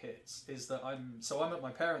buying new kits is that I'm at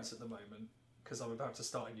my parents' at the moment because I'm about to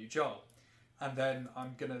start a new job, and then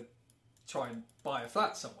I'm gonna try and buy a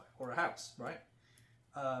flat somewhere or a house, right?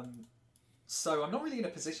 So I'm not really in a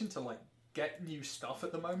position to like get new stuff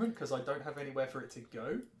at the moment because I don't have anywhere for it to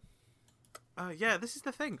go. This is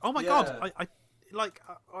the thing. Oh my god, I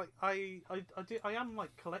am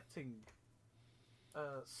like collecting,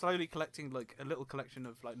 slowly collecting like a little collection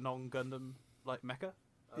of like non-Gundam like mecha.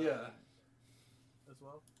 As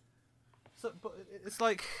well. So, but it's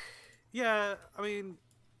like, I mean,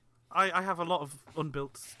 I have a lot of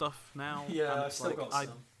unbuilt stuff now. Yeah, I've still got some. I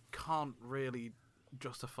can't really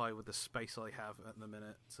justify with the space I have at the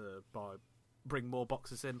minute to bring more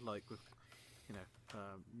boxes in. Like, with,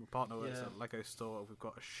 my partner works at a Lego store. We've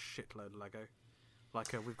got a shitload of Lego.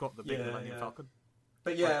 Like, we've got the big Millennium Falcon.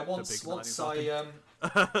 But yeah, once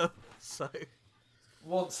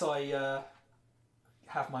I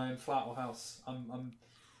have my own flat or house, I'm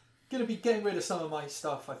gonna be getting rid of some of my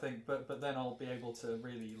stuff, I think. But then I'll be able to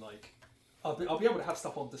really like, I'll be able to have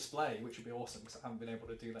stuff on display, which would be awesome because I haven't been able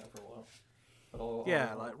to do that for a while.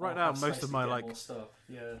 But right now, most of my like stuff.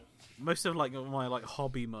 Yeah, most of like my like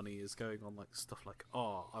hobby money is going on like stuff like,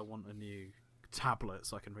 I want a new tablet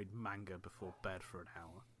so I can read manga before bed for an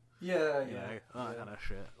hour. That kind of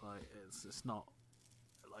shit. Like, it's not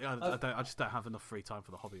like I just don't have enough free time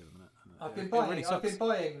for the hobby at the minute. I've been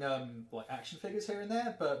buying like action figures here and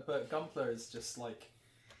there, but Gunpla is just like,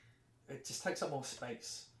 it just takes up more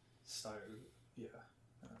space. So yeah.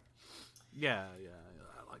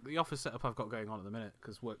 Like the office setup I've got going on at the minute,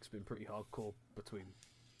 because work's been pretty hardcore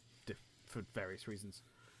for various reasons.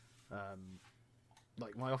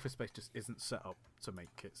 Like my office space just isn't set up to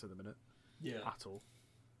make kits at the minute. At all.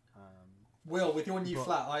 Will, with your new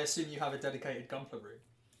flat, I assume you have a dedicated Gunpla room.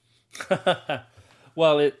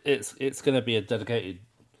 Well, it's going to be a dedicated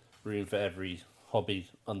room for every hobby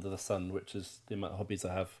under the sun, which is the amount of hobbies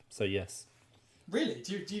I have. So yes. Really?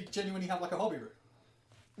 Do you genuinely have like a hobby room?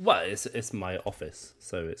 Well, it's my office,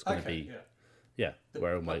 so it's going to be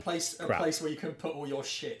where all my a place where you can put all your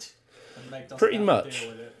shit. And Meg doesn't pretty have much. to deal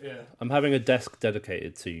with it. Yeah. I'm having a desk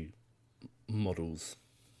dedicated to models.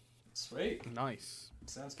 Sweet. Nice.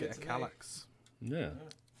 Sounds good Get to a me. Calyx. Yeah.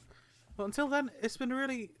 But until then, it's been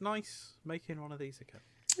really nice making one of these again.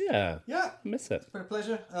 Yeah. Yeah, Miss it. it's been a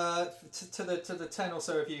pleasure. To the 10 or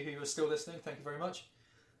so of you who are still listening, thank you very much.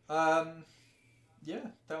 Yeah,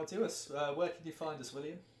 that'll do us. Where can you find us,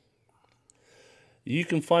 William? You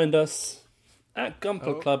can find us at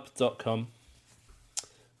gunpowclub.com,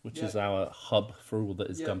 which is our hub for all that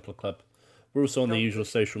is Gunpla Club. We're also on the usual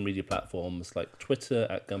social media platforms like Twitter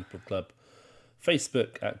at Gunpla Club,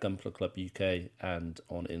 Facebook at Gunpla Club UK, and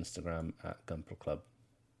on Instagram at Gunpla Club.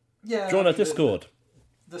 Yeah, Join our Discord.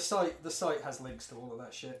 The site has links to all of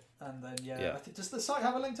that shit, and then I think, does the site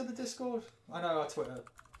have a link to the Discord? I know our Twitter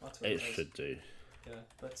It does. should do. Yeah,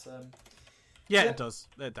 but It does.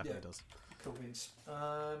 It definitely does. cool beans.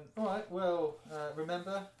 All right. Well,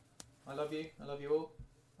 remember, I love you. I love you all.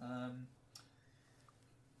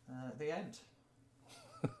 The end.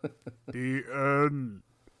 The end.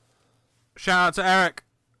 Shout out to Eric.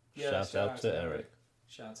 Yeah, Shout out to Eric.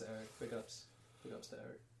 Shout out to Eric. Big ups. Big ups to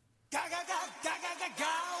Eric.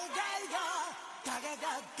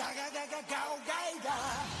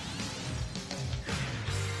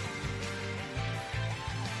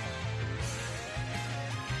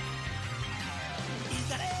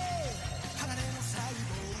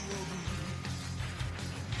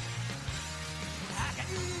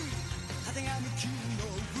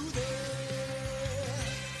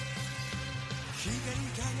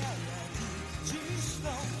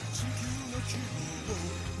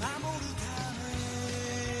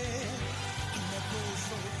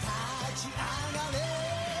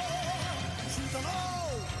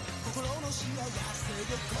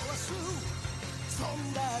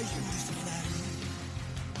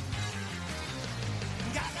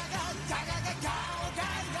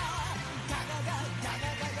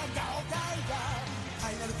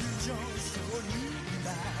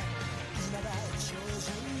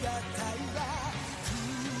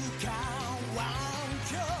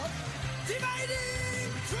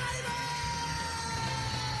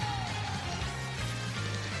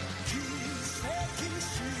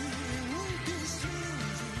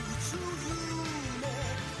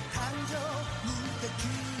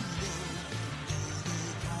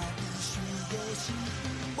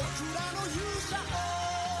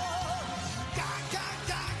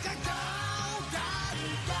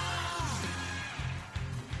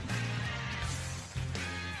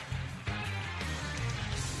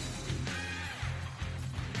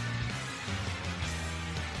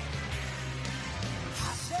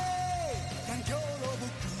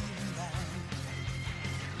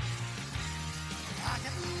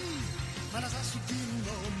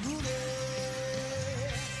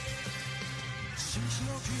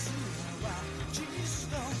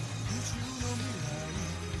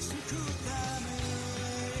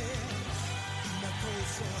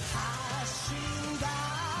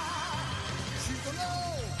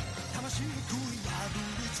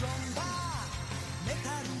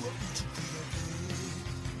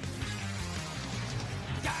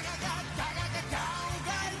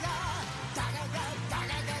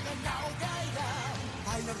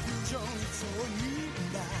 Future